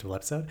very predictable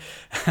episode.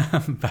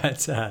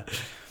 But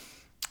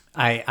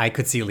I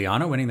could see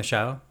Liana winning the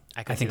show.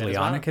 I could see think that as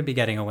Liana well. could be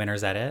getting a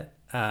winner's edit.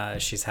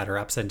 She's had her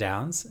ups and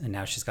downs, and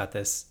now she's got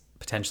this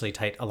potentially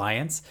tight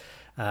alliance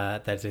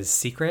that is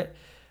secret.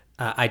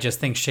 I just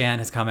think Shan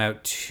has come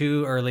out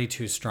too early,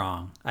 too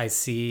strong. I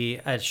see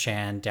a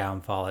Shan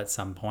downfall at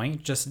some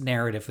point, just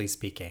narratively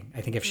speaking.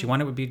 I think if she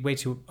won, it would be way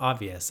too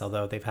obvious,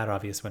 although they've had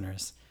obvious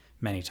winners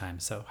many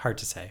times, so hard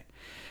to say.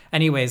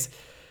 Anyways,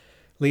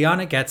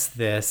 Liana gets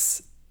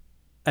this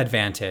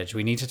advantage.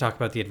 We need to talk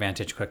about the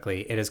advantage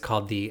quickly. It is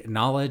called the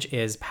knowledge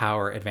is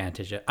power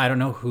advantage. I don't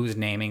know who's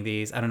naming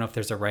these. I don't know if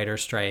there's a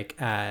writer's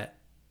strike at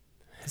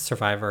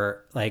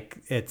Survivor. Like,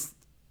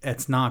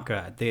 it's not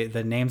good.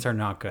 The names are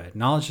not good.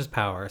 Knowledge is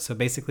power. So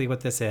basically what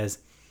this is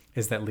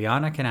that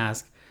Liana can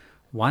ask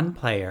one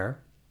player,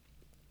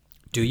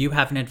 do you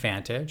have an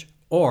advantage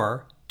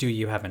or do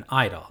you have an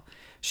idol?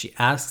 She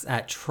asks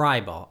at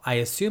Tribal. I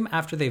assume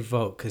after they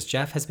vote, because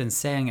Jeff has been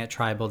saying at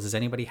Tribal, does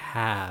anybody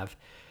have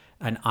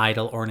an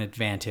idol or an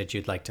advantage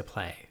you'd like to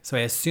play? So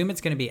I assume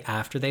it's going to be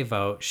after they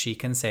vote. She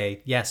can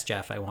say, yes,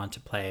 Jeff, I want to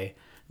play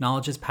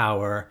Knowledge is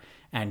Power.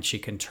 And she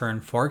can turn,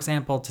 for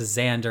example, to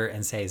Xander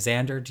and say,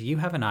 Xander, do you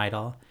have an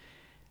idol?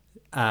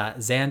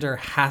 Xander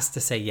has to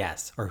say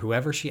yes, or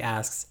whoever she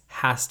asks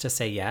has to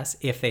say yes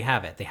if they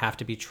have it. They have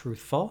to be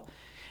truthful.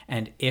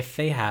 And if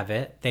they have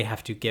it, they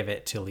have to give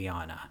it to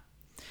Liana.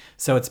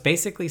 So it's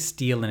basically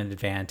steal an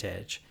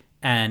advantage.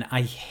 And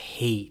I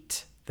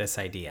hate this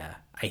idea.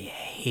 I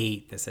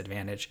hate this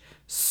advantage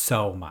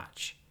so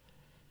much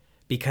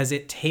because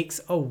it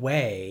takes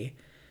away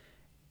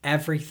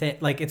everything.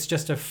 Like, it's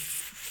just a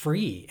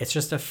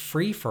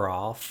free for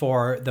all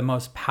for the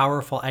most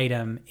powerful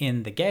item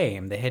in the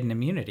game, the hidden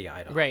immunity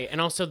idol. Right.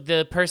 And also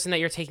the person that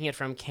you're taking it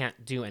from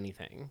can't do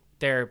anything.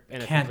 They're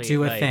in a Can't complete,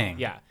 do a like, thing.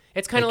 Yeah.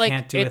 It's kind of They like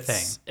can't do a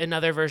it's thing.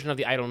 another version of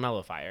the idol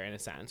nullifier in a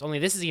sense. Only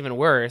this is even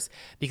worse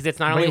because it's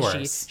not Way only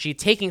worse. she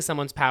taking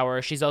someone's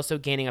power, she's also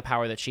gaining a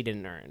power that she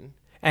didn't earn.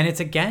 And it's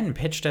again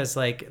pitched as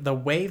like the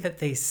way that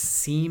they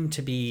seem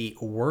to be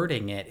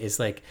wording it is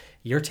like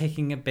you're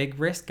taking a big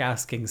risk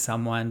asking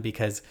someone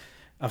because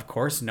of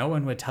course no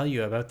one would tell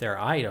you about their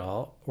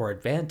idol or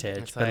advantage,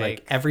 It's but like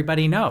like-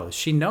 everybody knows.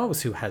 She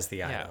knows who has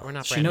the idol. Yeah, we're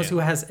not She brand knows new.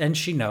 who has, and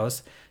she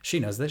knows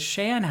that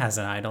Shan has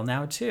an idol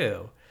now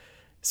too.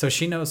 So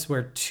she knows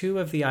where two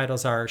of the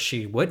idols are.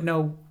 She would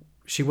know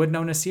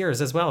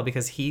Nasir's as well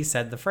because he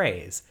said the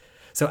phrase.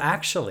 So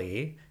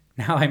actually,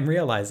 now I'm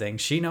realizing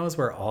she knows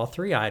where all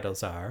three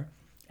idols are,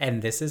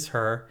 and this is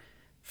her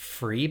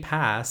free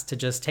pass to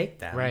just take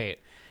them. Right.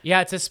 Yeah,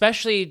 it's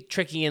especially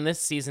tricky in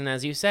this season,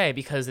 as you say,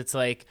 because it's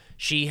like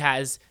she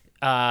has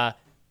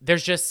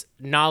there's just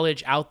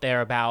knowledge out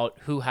there about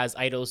who has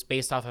idols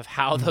based off of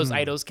how those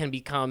idols can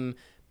become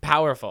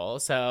powerful.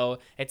 So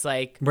it's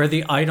like Where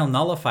the idol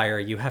nullifier,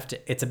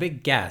 it's a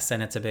big guess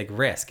and it's a big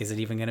risk. Is it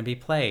even going to be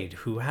played?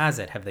 Who has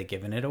it? Have they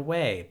given it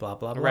away? Blah,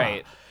 blah, blah.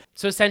 right.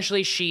 So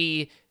essentially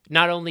she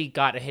not only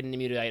got a hidden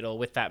immunity idol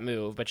with that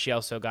move, but she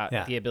also got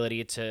Yeah. the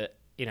ability to,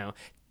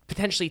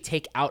 potentially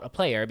take out a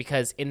player,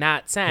 because in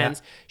that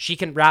sense, she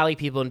can rally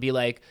people and be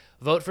like,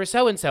 vote for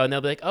so-and-so. And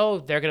they'll be like, oh,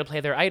 they're going to play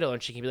their idol.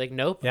 And she can be like,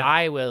 nope,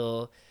 I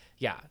will.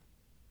 Yeah.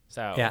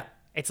 So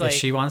it's like,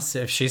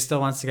 if she still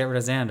wants to get rid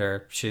of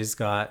Xander, she's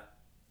got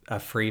a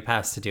free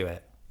pass to do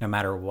it no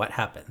matter what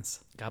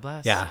happens. God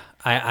bless. Yeah.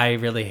 I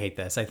really hate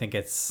this. I think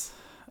it's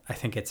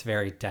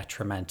very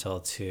detrimental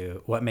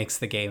to what makes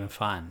the game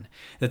fun.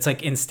 It's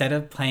like, instead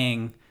of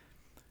playing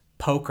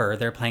poker,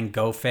 they're playing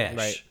Go Fish.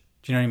 Right.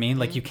 Do you know what I mean?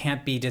 Like, you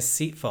can't be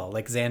deceitful.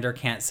 Like, Xander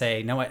can't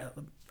say, no,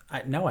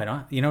 I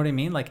don't. You know what I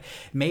mean? Like,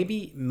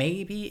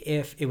 maybe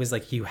if it was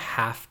like, you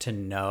have to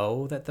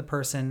know that the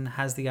person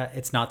has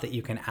it's not that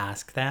you can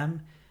ask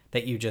them,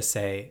 that you just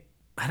say,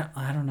 I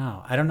don't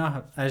know.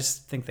 I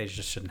just think they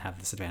just shouldn't have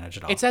this advantage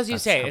at all. It's as you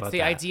say, it's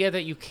the idea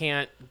that you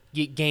can't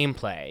get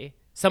gameplay.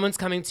 Someone's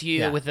coming to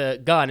you with a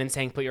gun and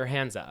saying, put your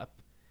hands up.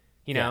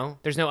 You know,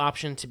 there's no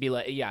option to be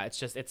like,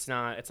 it's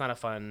not a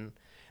fun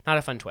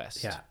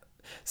twist. Yeah.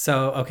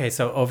 So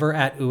over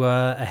at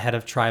UA, ahead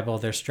of Tribal,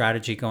 there's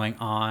strategy going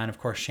on. Of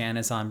course, Shan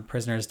is on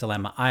Prisoner's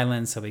Dilemma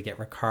Island, so we get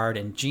Ricard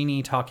and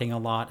Jeannie talking a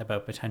lot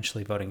about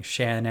potentially voting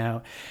Shan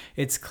out.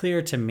 It's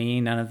clear to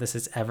me none of this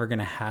is ever going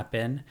to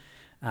happen.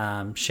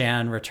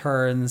 Shan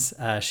returns.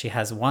 She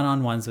has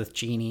one-on-ones with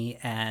Jeannie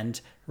and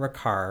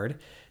Ricard.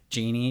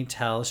 Jeannie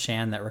tells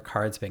Shan that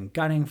Ricard's been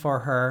gunning for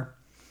her.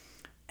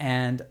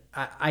 And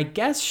I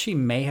guess she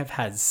may have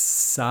had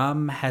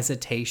some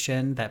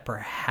hesitation that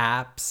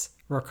perhaps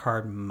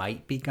Ricard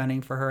might be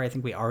gunning for her. I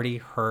think we already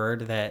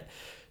heard that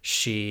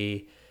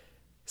she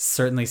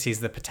certainly sees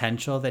the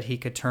potential that he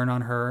could turn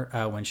on her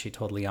when she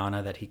told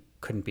Liana that he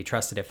couldn't be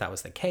trusted if that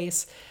was the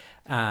case.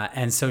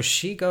 And so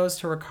she goes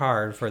to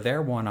Ricard for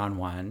their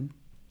one-on-one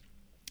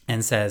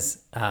and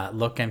says,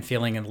 look, I'm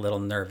feeling a little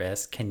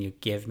nervous. Can you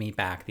give me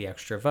back the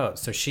extra vote?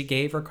 So she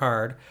gave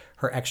Ricard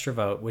her extra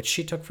vote, which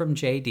she took from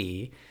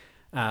JD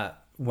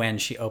when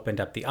she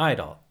opened up the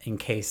idol, in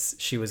case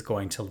she was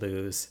going to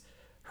lose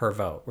her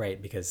vote,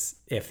 right? Because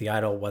if the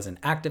idol wasn't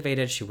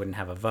activated, she wouldn't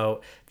have a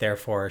vote.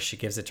 Therefore, she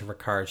gives it to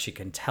Ricard. She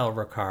can tell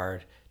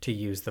Ricard to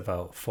use the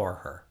vote for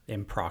her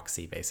in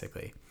proxy,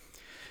 basically.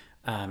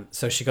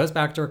 So she goes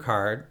back to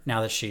Ricard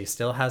now that she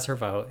still has her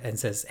vote and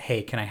says,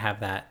 hey, can I have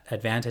that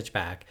advantage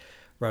back?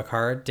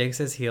 Ricard digs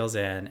his heels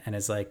in and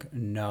is like,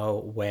 no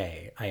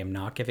way. I am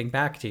not giving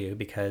back to you,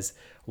 because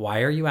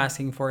why are you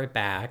asking for it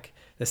back?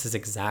 This is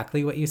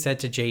exactly what you said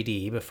to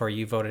JD before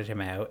you voted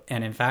him out.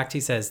 And in fact, he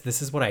says,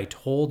 this is what I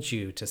told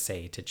you to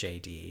say to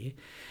JD.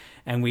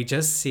 And we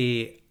just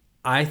see,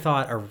 I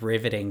thought, a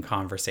riveting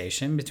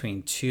conversation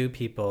between two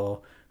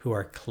people who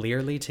are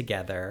clearly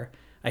together.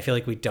 I feel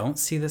like we don't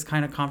see this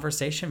kind of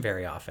conversation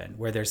very often,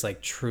 where there's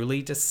like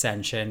truly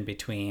dissension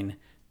between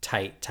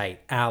tight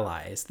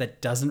allies that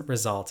doesn't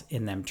result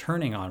in them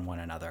turning on one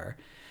another.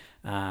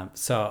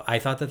 So I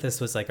thought that this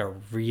was like a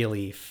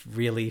really,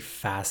 really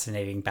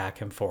fascinating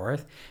back and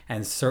forth,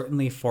 and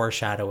certainly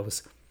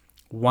foreshadows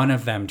one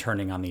of them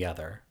turning on the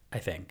other. I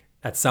think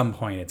at some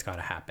point it's got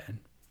to happen.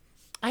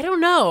 I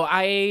don't know.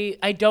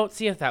 I don't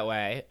see it that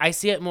way. I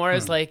see it more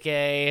as like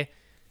a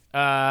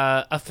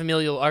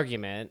familial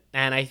argument,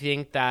 and I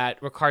think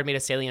that Ricard made a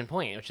salient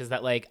point, which is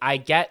that, like, I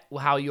get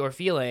how you're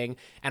feeling,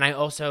 and I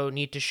also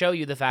need to show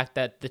you the fact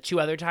that the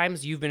two other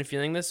times you've been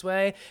feeling this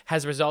way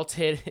has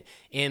resulted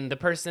in the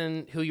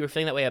person who you were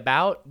feeling that way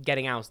about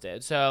getting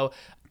ousted. So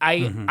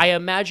I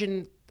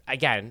imagine,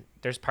 again,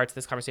 there's parts of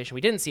this conversation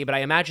we didn't see, but I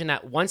imagine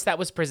that once that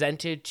was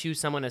presented to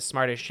someone as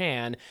smart as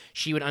Shan,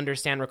 she would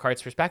understand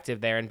Ricard's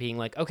perspective there and being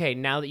like, okay,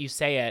 now that you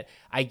say it,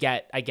 I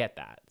get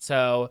that.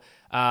 So,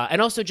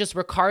 and also just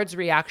Ricard's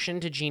reaction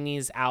to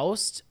Jeannie's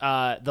oust,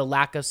 the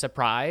lack of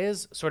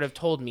surprise sort of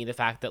told me the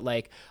fact that,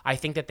 like, I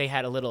think that they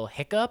had a little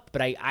hiccup,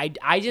 but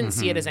I didn't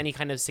see it as any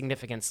kind of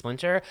significant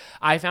splinter.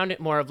 I found it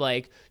more of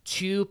like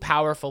two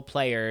powerful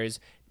players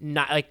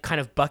not like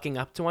kind of bucking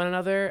up to one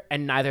another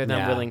and neither of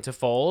them willing to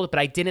fold. But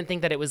I didn't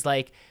think that it was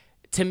like,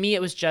 to me, it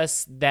was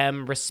just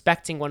them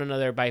respecting one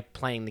another by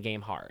playing the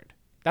game hard.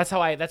 That's how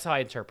I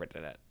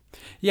interpreted it.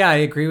 Yeah, I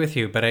agree with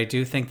you, but I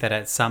do think that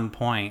at some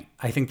point,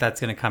 I think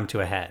that's going to come to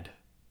a head.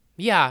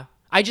 Yeah,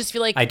 I just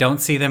feel like I don't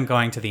see them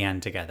going to the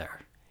end together.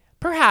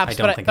 Perhaps,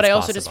 but I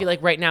also just feel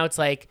like right now it's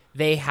like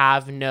they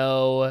have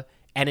no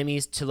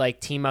enemies to like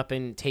team up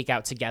and take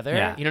out together.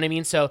 Yeah. You know what I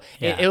mean? So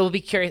it'll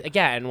be curious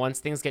again, once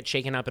things get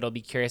shaken up, it'll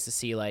be curious to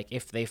see like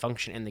if they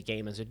function in the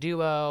game as a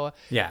duo.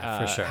 Yeah,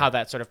 for sure. How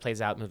that sort of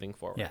plays out moving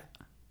forward.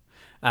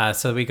 Yeah.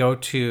 So we go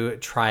to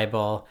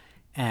Tribal,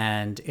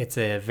 and it's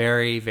a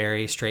very,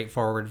 very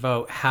straightforward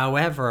vote.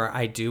 However,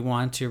 I do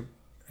want to,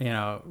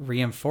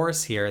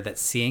 reinforce here that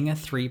seeing a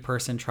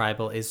 3-person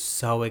Tribal is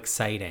so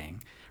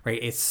exciting, right?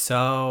 It's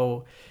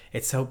so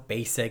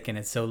basic, and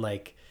it's so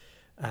like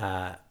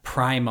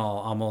primal,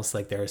 almost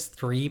like there's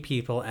 3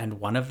 people and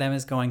one of them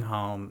is going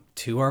home,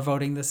 2 are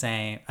voting the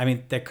same. I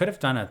mean, they could have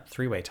done a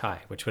 3-way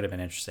tie, which would have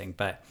been interesting,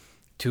 but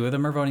 2 of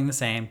them are voting the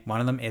same, one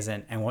of them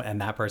isn't,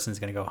 and that person's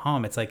going to go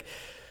home. It's like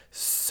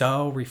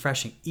so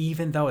refreshing,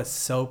 even though it's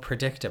so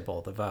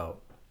predictable, the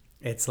vote.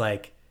 It's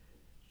like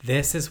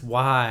this is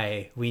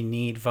why we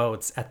need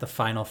votes at the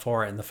final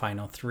 4 and the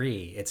final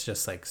 3. It's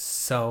just like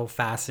so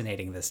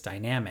fascinating, this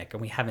dynamic.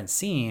 And we haven't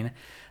seen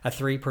a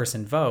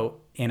 3-person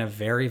vote in a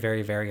very,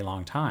 very, very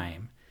long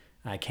time.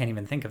 I can't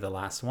even think of the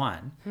last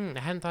one. I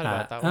hadn't thought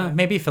about that one.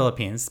 Maybe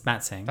Philippines,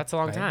 Matt Singh. That's a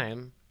long right?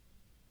 time.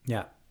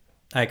 Yeah.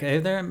 I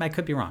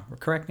could be wrong.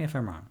 Correct me if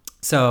I'm wrong.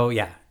 So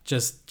yeah,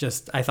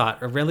 just I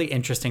thought a really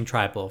interesting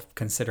tribal,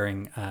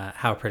 considering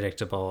how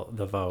predictable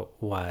the vote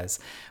was.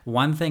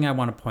 One thing I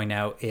want to point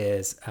out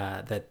is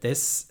that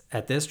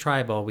at this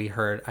tribal, we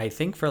heard, I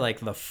think for like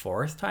the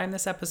 4th time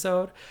this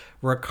episode,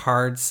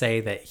 Ricard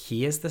say that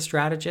he is the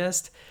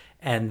strategist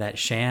and that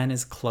Shan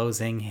is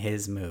closing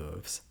his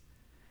moves.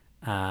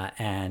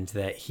 And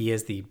that he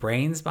is the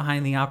brains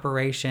behind the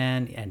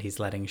operation, and he's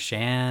letting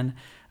Shan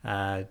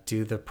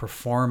do the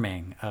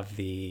performing of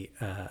the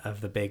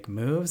big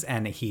moves,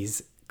 and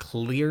he's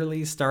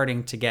clearly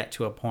starting to get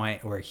to a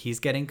point where he's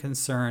getting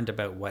concerned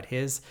about what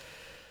his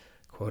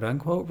quote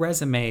unquote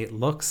resume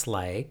looks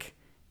like,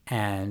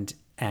 and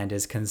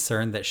is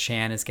concerned that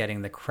Shan is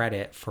getting the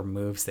credit for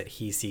moves that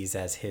he sees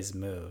as his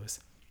moves.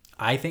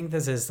 I think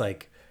this is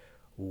like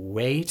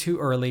way too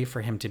early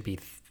for him to be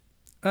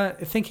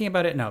thinking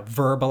about it. No,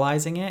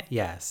 verbalizing it.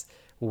 Yes.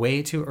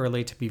 Way too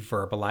early to be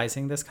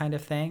verbalizing this kind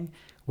of thing.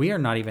 We are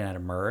not even at a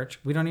merge.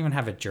 We don't even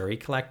have a jury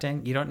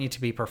collecting. You don't need to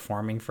be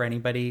performing for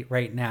anybody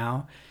right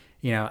now.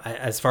 You know,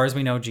 as far as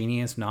we know, Jeannie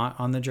is not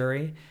on the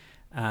jury.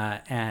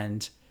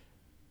 And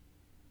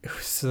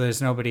so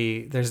there's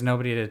nobody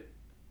to,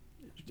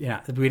 you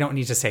know, we don't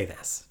need to say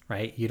this,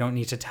 right? You don't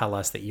need to tell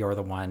us that you're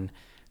the one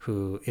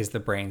who is the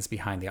brains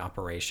behind the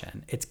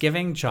operation. It's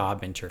giving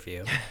job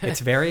interview. It's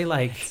very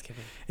like,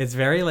 it's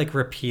very like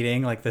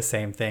repeating like the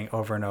same thing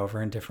over and over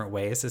in different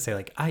ways to say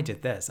like, I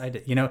did this, I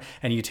did, you know,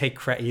 and you take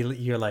credit,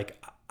 you're like,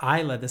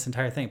 I led this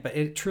entire thing. But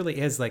it truly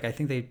is like, I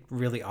think they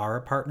really are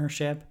a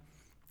partnership.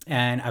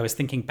 And I was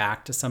thinking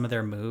back to some of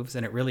their moves,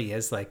 and it really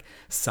is like,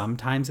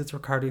 sometimes it's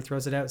Ricard who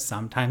throws it out.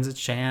 Sometimes it's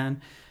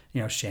Shan.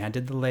 You know, Shan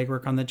did the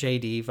legwork on the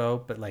JD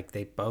vote, but like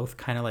they both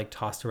kind of like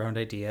tossed around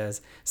ideas.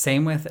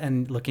 Same with,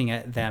 and looking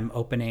at them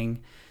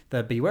opening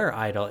the Beware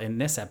idol in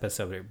this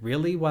episode, it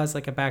really was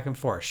like a back and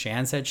forth.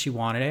 Shan said she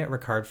wanted it.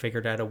 Ricard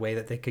figured out a way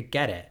that they could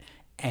get it.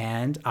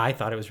 And I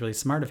thought it was really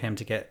smart of him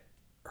to get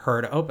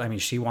her to open. I mean,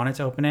 she wanted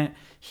to open it.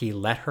 He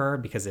let her,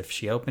 because if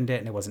she opened it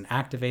and it wasn't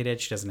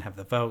activated, she doesn't have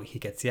the vote. He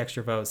gets the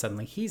extra vote.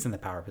 Suddenly he's in the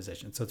power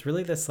position. So it's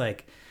really this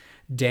like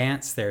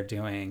dance they're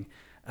doing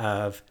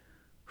of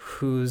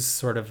who's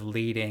sort of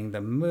leading the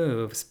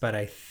moves, but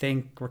I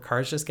think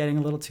Ricard's just getting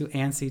a little too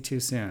antsy too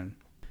soon.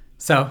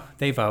 So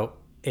they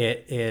vote.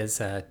 It is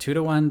a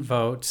 2-1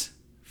 vote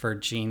for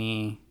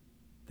Jeannie.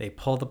 They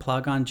pull the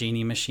plug on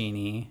Jeannie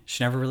Machini.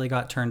 She never really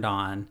got turned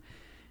on,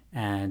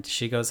 and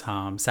she goes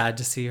home. Sad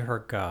to see her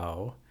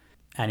go.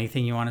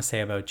 Anything you want to say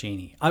about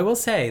Jeannie? I will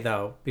say,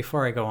 though,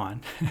 before I go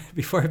on,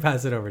 before I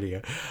pass it over to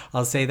you,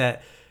 I'll say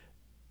that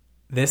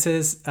this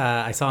is,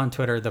 I saw on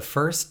Twitter, the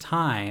first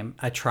time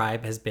a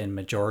tribe has been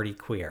majority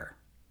queer.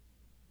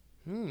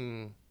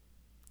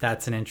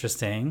 That's an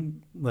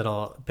interesting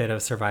little bit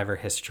of Survivor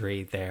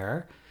history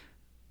there.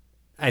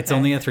 It's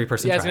only a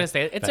 3-person tribe. I was going to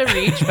say, it's a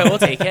reach, but we'll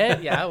take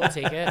it. Yeah, we'll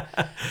take it.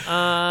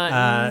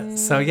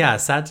 So yeah,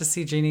 sad to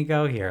see Jeannie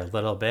go here a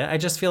little bit. I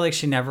just feel like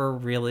she never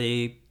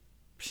really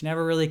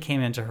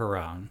came into her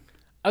own.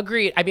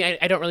 Agreed. I mean,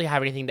 I don't really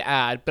have anything to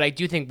add, but I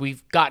do think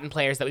we've gotten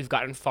players that we've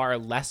gotten far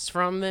less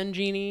from than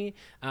Jeannie.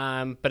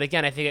 But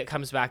again, I think it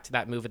comes back to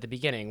that move at the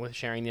beginning with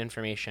sharing the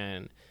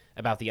information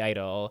about the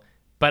idol.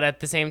 But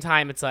at the same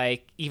time, it's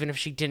like, even if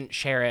she didn't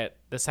share it,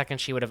 the second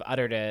she would have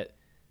uttered it,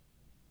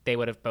 they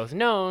would have both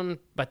known.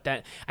 But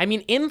that, I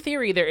mean, in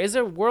theory, there is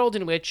a world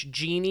in which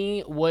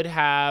Jeannie would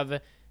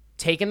have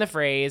taken the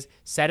phrase,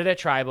 said it at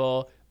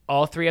Tribal,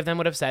 all 3 of them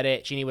would have said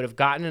it. Jeannie would have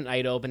gotten an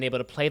idol, been able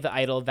to play the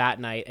idol that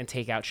night and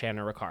take out Shan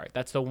or Ricard.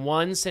 That's the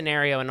one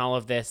scenario in all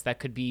of this that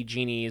could be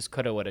Jeannie's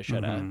coulda, woulda,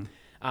 shoulda.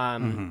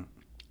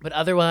 But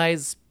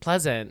otherwise,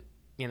 pleasant,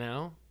 you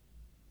know?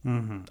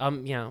 You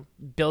know,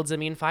 builds a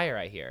mean fire,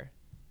 I hear.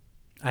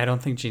 I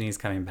don't think Jeannie's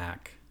coming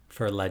back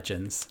for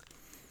Legends.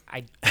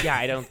 I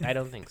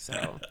don't think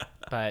so.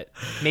 But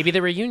maybe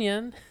the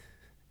reunion.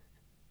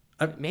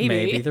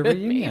 Maybe the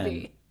reunion.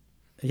 Maybe.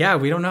 Yeah,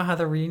 we don't know how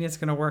the reunion's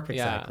going to work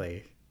exactly.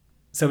 Yeah.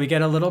 So we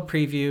get a little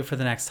preview for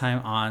the next time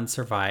on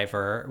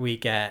Survivor. We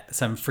get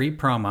some free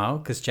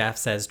promo because Jeff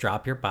says,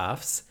 drop your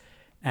buffs.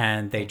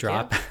 And they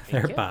drop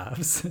their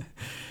buffs.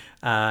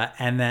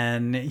 And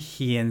then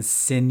he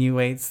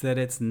insinuates that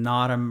it's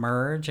not a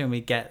merge. And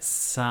we get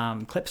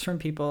some clips from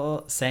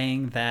people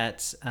saying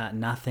that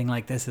nothing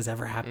like this has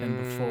ever happened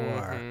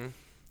before.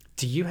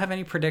 Do you have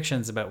any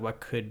predictions about what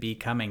could be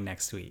coming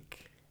next week?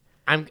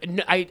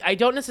 I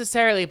don't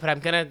necessarily, but I'm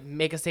going to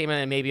make a statement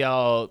and maybe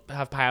I'll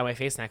have pie on my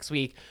face next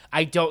week.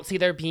 I don't see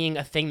there being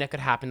a thing that could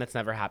happen that's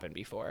never happened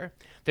before.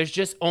 There's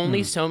just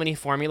only so many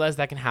formulas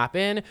that can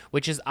happen,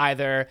 which is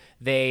either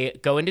they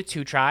go into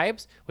 2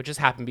 tribes, which has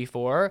happened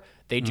before.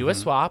 They do a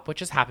swap, which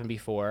has happened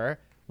before.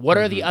 What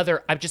are the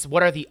other,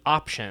 what are the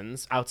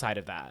options outside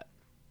of that?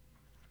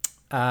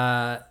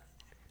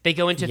 They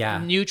go into Yeah.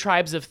 new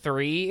tribes of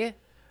 3.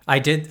 I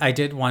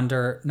did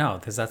wonder. No,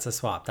 because that's a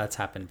swap. That's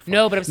happened before.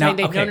 No, but I'm saying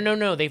Now,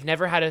 no. They've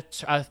never had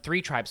a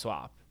 3 tribe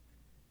swap.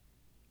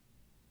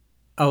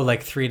 Oh,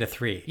 like 3 to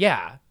 3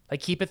 Yeah,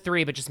 like keep it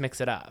 3, but just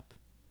mix it up.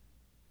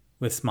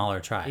 with smaller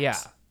tribes. Yeah.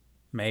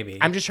 Maybe.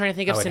 I'm just trying to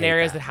think I of would hate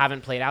scenarios that. that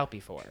haven't played out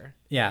before.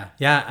 Yeah,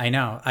 I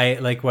know.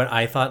 What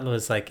I thought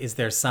was like, is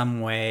there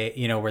some way,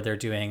 where they're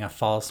doing a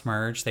false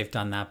merge? They've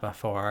done that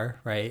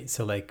before, right?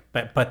 So like,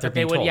 but they're They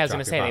being would. told, Yeah, I was drop gonna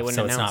your say they buff, wouldn't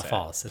so it's announce not it.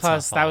 false. It's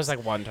Plus, not that was false.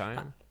 like one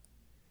time.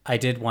 I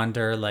did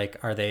wonder,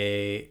 like,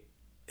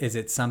 is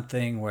it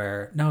something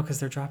where, no, because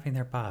they're dropping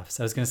their buffs.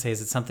 I was going to say, is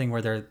it something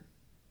where they're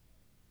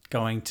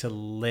going to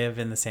live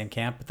in the same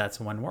camp, but that's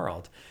one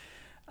world?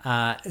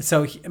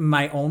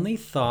 My only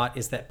thought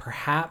is that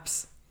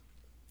perhaps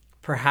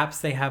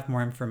they have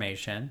more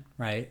information,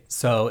 right?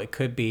 So it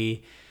could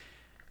be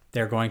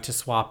they're going to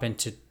swap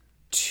into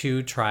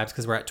 2 tribes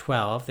because we're at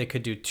 12. They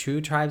could do 2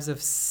 tribes of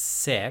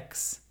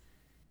 6.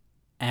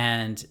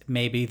 And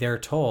maybe they're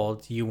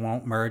told you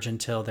won't merge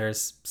until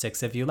there's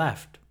 6 of you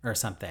left or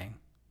something.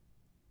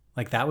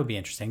 Like, that would be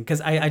interesting. Because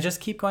I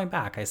just keep going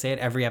back. I say it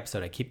every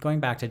episode. I keep going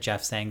back to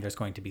Jeff saying there's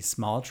going to be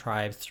small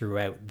tribes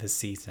throughout the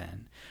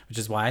season, which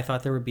is why I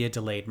thought there would be a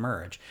delayed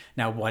merge.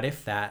 Now, what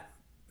if that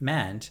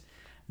meant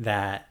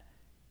that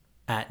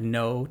at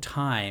no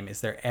time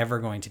is there ever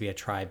going to be a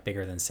tribe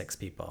bigger than 6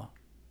 people?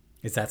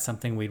 Is that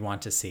something we'd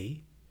want to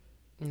see?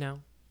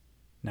 No.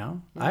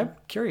 No? I'm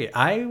curious.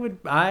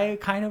 I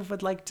kind of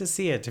would like to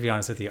see it, to be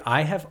honest with you.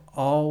 I have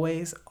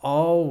always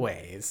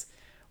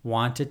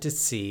wanted to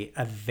see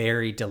a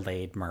very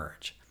delayed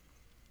merge.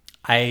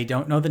 I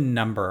don't know the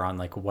number on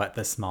like what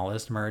the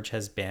smallest merge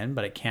has been,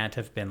 but it can't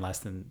have been less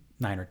than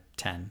 9 or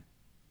 10.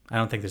 I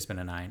don't think there's been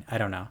a 9. I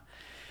don't know.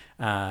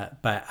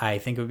 But I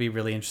think it would be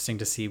really interesting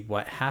to see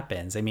what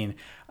happens. I mean,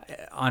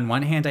 on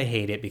one hand, I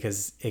hate it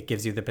because it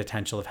gives you the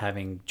potential of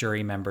having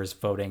jury members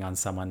voting on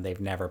someone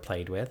they've never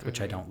played with, which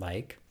I don't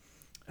like.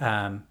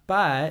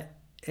 But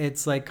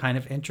it's like kind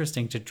of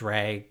interesting to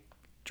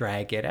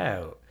drag it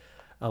out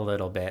a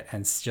little bit.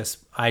 And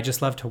I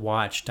just love to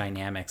watch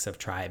dynamics of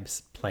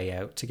tribes play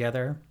out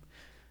together.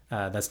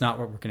 That's not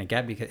what we're going to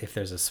get because if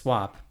there's a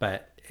swap,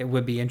 but it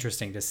would be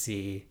interesting to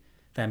see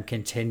them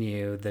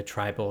continue the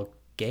tribal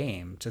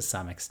game to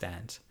some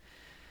extent.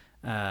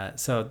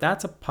 So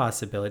that's a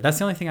possibility. That's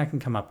the only thing I can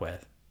come up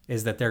with,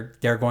 is that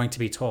they're going to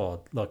be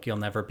told, look, you'll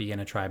never be in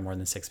a tribe more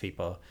than 6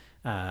 people.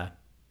 Now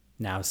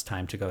it's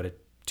time to go to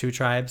 2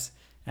 tribes.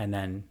 And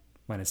then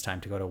when it's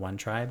time to go to 1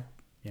 tribe,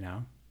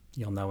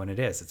 you'll know when it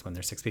is. It's when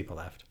there's 6 people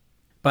left.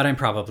 But I'm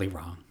probably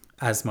wrong,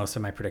 as most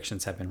of my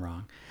predictions have been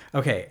wrong.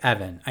 Okay,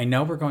 Evan, I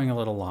know we're going a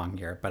little long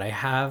here, but I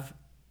have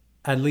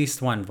at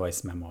least one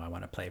voice memo I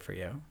want to play for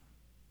you.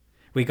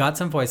 We got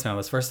some voice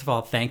memos. First of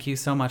all, thank you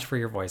so much for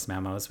your voice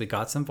memos. We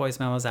got some voice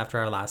memos after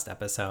our last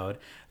episode.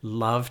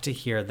 Love to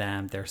hear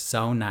them. They're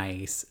so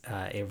nice.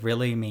 It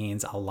really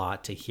means a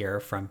lot to hear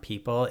from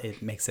people.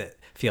 It makes it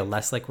feel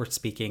less like we're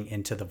speaking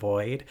into the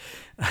void.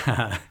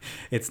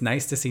 It's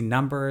nice to see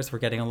numbers. We're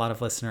getting a lot of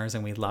listeners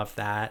and we love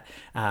that.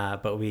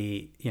 But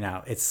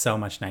it's so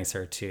much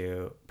nicer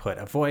to put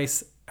a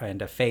voice and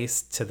a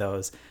face to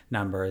those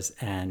numbers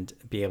and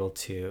be able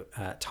to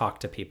talk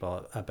to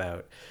people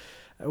about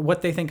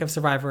what they think of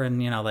Survivor and,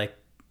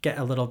 get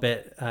a little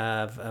bit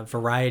of a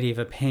variety of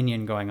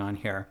opinion going on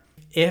here.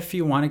 If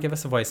you want to give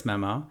us a voice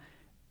memo,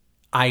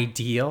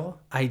 ideal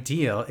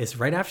is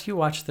right after you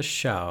watch the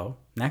show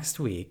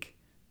next week,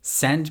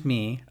 send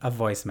me a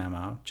voice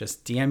memo.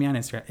 Just DM me on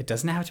Instagram. It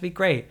doesn't have to be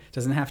great. It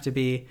doesn't have to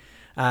be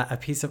a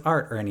piece of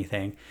art or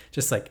anything.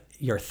 Just like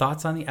your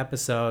thoughts on the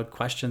episode,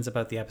 questions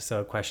about the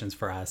episode, questions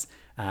for us,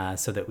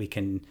 so that we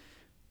can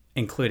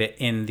include it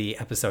in the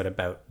episode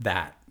about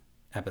that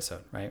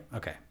episode, right?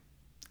 Okay.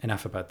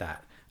 Enough about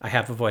that. I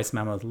have a voice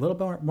memo a little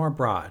bit more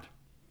broad.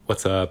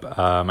 What's up?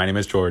 My name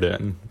is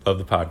Jordan. Love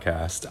the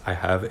podcast. I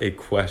have a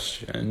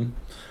question.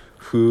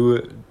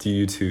 Who do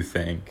you two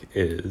think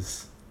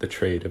is the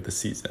trade of the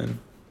season?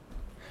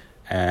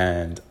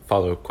 And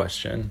follow-up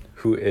question.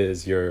 Who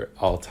is your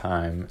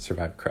all-time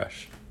Survivor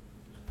crush?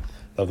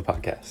 Love the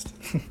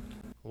podcast.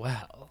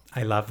 Well,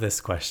 I love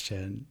this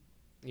question.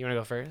 you want to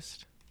go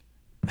first?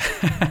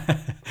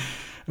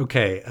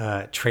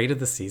 Okay, trade of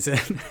the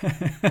season.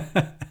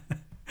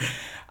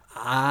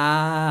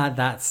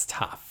 That's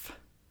tough.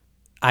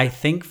 I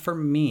think for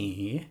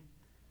me,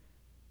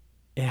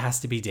 it has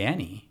to be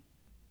Danny.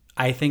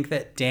 I think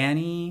that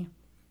Danny...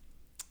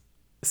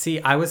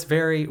 See, I was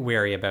very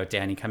wary about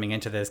Danny coming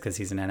into this because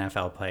he's an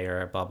NFL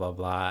player, blah, blah,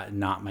 blah,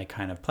 not my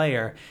kind of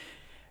player.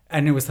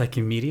 And it was like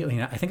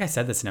immediately, I think I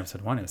said this in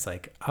episode 1, it was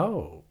like,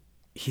 oh,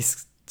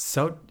 he's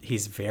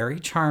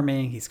very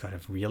charming. He's got a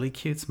really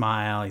cute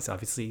smile. He's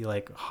obviously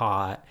like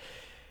hot.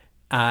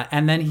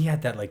 And then he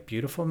had that like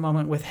beautiful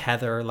moment with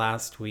Heather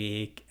last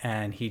week.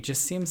 And he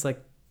just seems like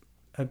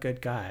a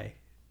good guy.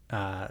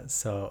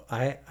 So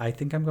I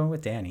think I'm going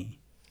with Danny.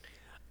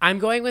 I'm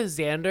going with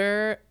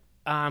Xander,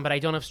 but I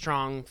don't have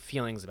strong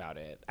feelings about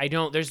it.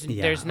 This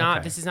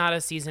is not a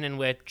season in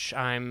which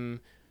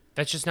I'm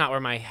That's just not where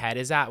my head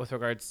is at with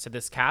regards to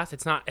this cast.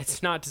 It's not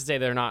to say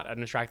they're not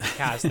an attractive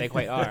cast. They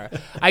quite are.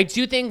 I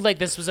do think like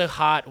this was a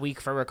hot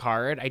week for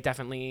Ricard. I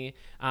definitely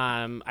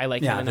I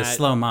like him in the that.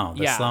 slow-mo.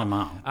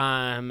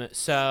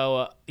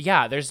 So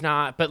yeah, there's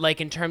not, but like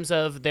in terms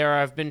of, there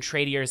have been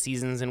tradier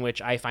seasons in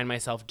which I find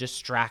myself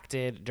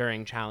distracted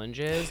during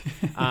challenges,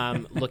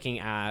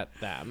 looking at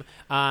them.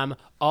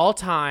 All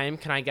time,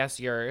 can I guess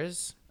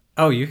yours?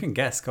 Oh, you can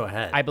guess. Go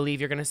ahead. I believe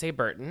you're gonna say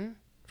Burton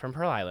from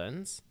Pearl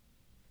Islands.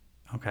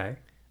 Okay.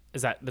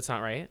 That's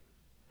not right?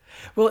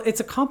 Well, it's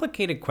a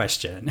complicated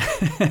question.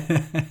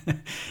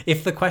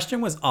 If the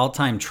question was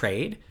all-time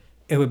trade,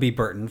 it would be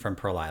Burton from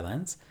Pearl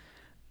Islands.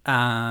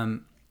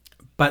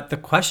 But the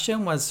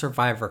question was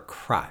Survivor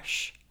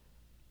crush.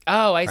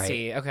 Oh, I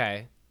see.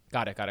 Okay.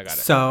 Got it.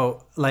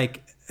 So,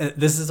 like,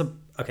 this is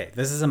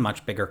a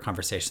much bigger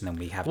conversation than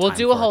we have. We'll time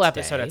do a for whole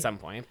today. episode at some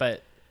point,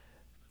 but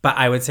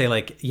I would say,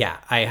 like, yeah,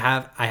 I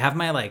have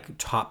my like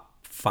top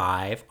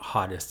 5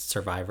 hottest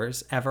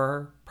survivors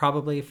ever,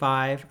 probably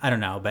 5. I don't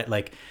know, but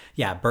like,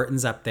 yeah,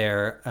 Burton's up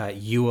there.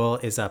 Yule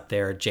is up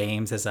there.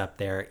 James is up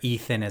there.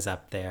 Ethan is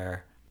up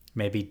there.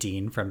 Maybe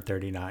Dean from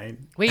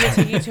 39. wait, you're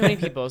taking too many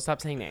people.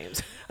 Stop saying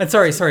names.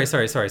 Sorry.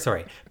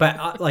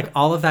 But like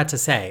all of that to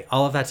say,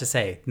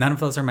 none of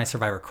those are my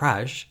survivor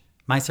crush.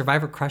 My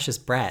survivor crush is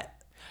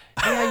Brett.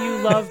 Yeah,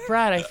 you love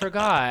Brett. I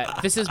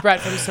forgot. This is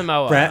Brett from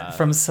Samoa. Brett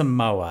from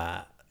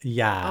Samoa.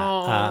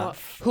 Yeah.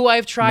 Who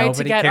I've tried to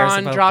nobody get cares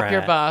on about Drop Your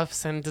Brett.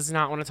 Buffs and does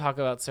not want to talk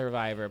about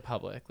Survivor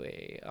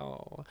publicly.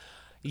 Oh.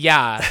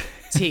 Yeah.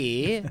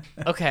 T.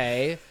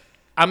 Okay.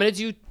 I'm going to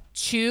do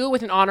 2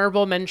 with an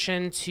honorable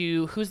mention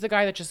to, who's the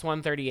guy that just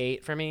won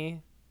 38 for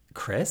me?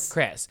 Chris?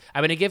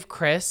 I'm going to give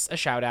Chris a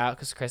shout out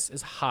because Chris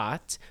is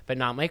hot, but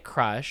not my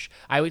crush.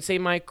 I would say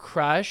my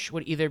crush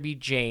would either be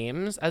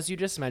James, as you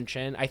just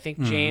mentioned. I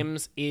think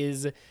James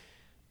is...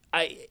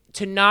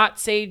 to not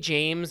say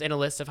James in a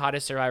list of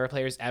hottest Survivor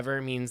players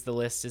ever means the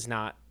list is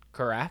not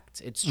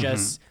correct. It's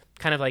just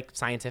kind of like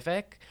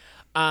scientific.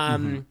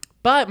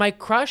 But my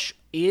crush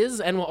is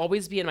and will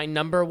always be, and my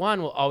number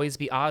 1 will always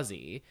be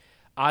Ozzy.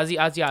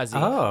 Ozzy.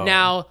 Oh.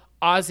 Now,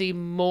 Ozzy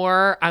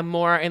I'm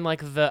more in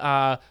like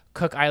the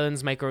Cook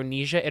Islands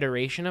Micronesia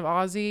iteration of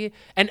Ozzy.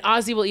 And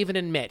Ozzy will even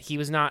admit he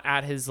was not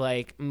at his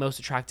like most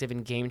attractive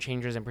in Game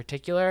Changers in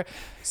particular.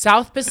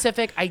 South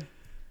Pacific, I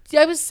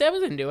was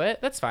into it.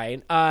 That's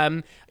fine.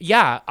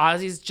 Yeah,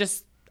 Ozzy's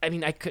just, I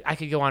mean, I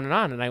could go on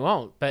and I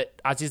won't,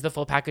 but Ozzy's the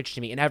full package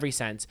to me in every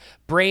sense.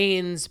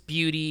 Brains,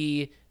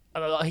 beauty,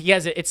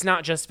 it's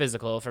not just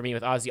physical for me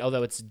with Ozzy,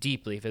 although it's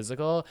deeply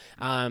physical.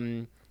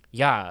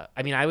 Yeah,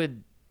 I mean, I'll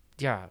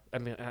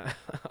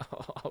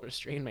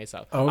restrain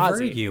myself. Over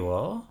Ozzy.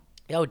 Yule?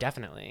 Oh,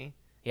 definitely.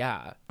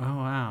 Yeah. Oh,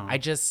 wow. I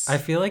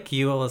feel like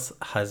Yule is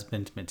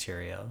husband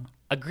material.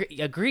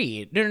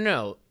 Agreed.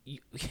 No.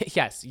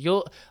 Yes,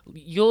 Yule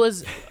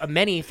is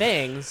many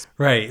things.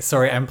 Right.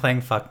 Sorry, I'm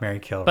playing Fuck, Marry,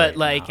 Kill. But right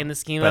like now. in the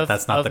scheme But of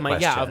that's not the my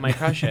question. of my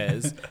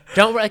crushes,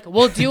 don't like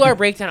we'll do our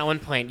breakdown at one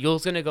point.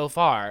 Yule's gonna go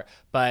far,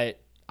 but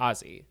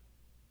Ozzy.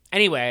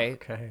 Anyway,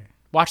 Okay.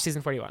 watch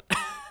season 41.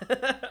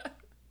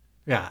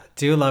 Yeah,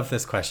 do love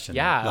this question.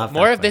 Yeah, Love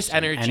more that of this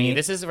question. energy.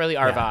 This is really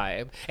our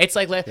vibe. It's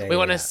like we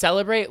want to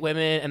celebrate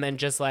women and then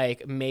just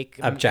like make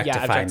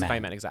Objectify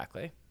men.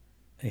 Exactly.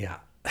 Yeah.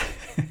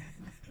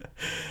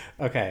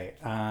 Okay.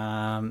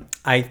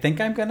 I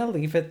think I'm going to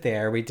leave it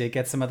there. We did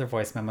get some other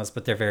voice memos,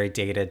 but they're very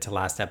dated to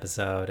last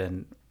episode.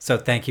 And so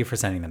thank you for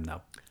sending them,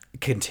 though.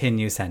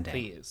 Continue sending.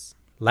 Please.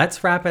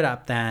 Let's wrap it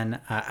up then.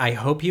 I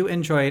hope you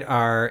enjoyed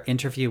our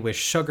interview with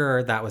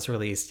Sugar that was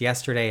released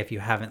yesterday. If you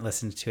haven't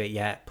listened to it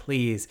yet,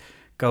 please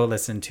go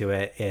listen to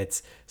it.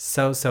 It's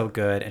so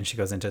good. And she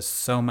goes into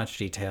so much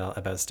detail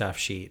about stuff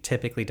she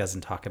typically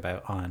doesn't talk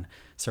about on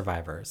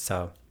Survivor.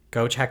 So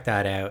go check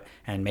that out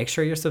and make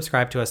sure you're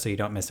subscribed to us so you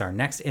don't miss our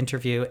next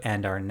interview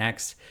and our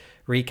next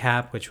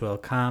recap, which will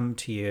come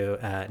to you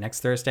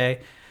next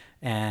Thursday.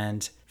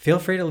 And feel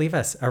free to leave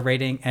us a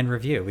rating and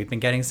review. We've been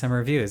getting some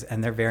reviews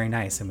and they're very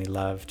nice and we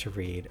love to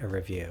read a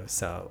review.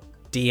 So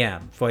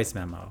DM, voice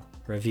memo,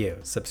 review,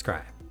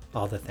 subscribe,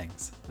 all the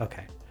things.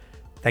 Okay.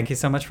 Thank you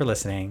so much for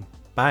listening.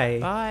 Bye.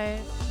 Bye.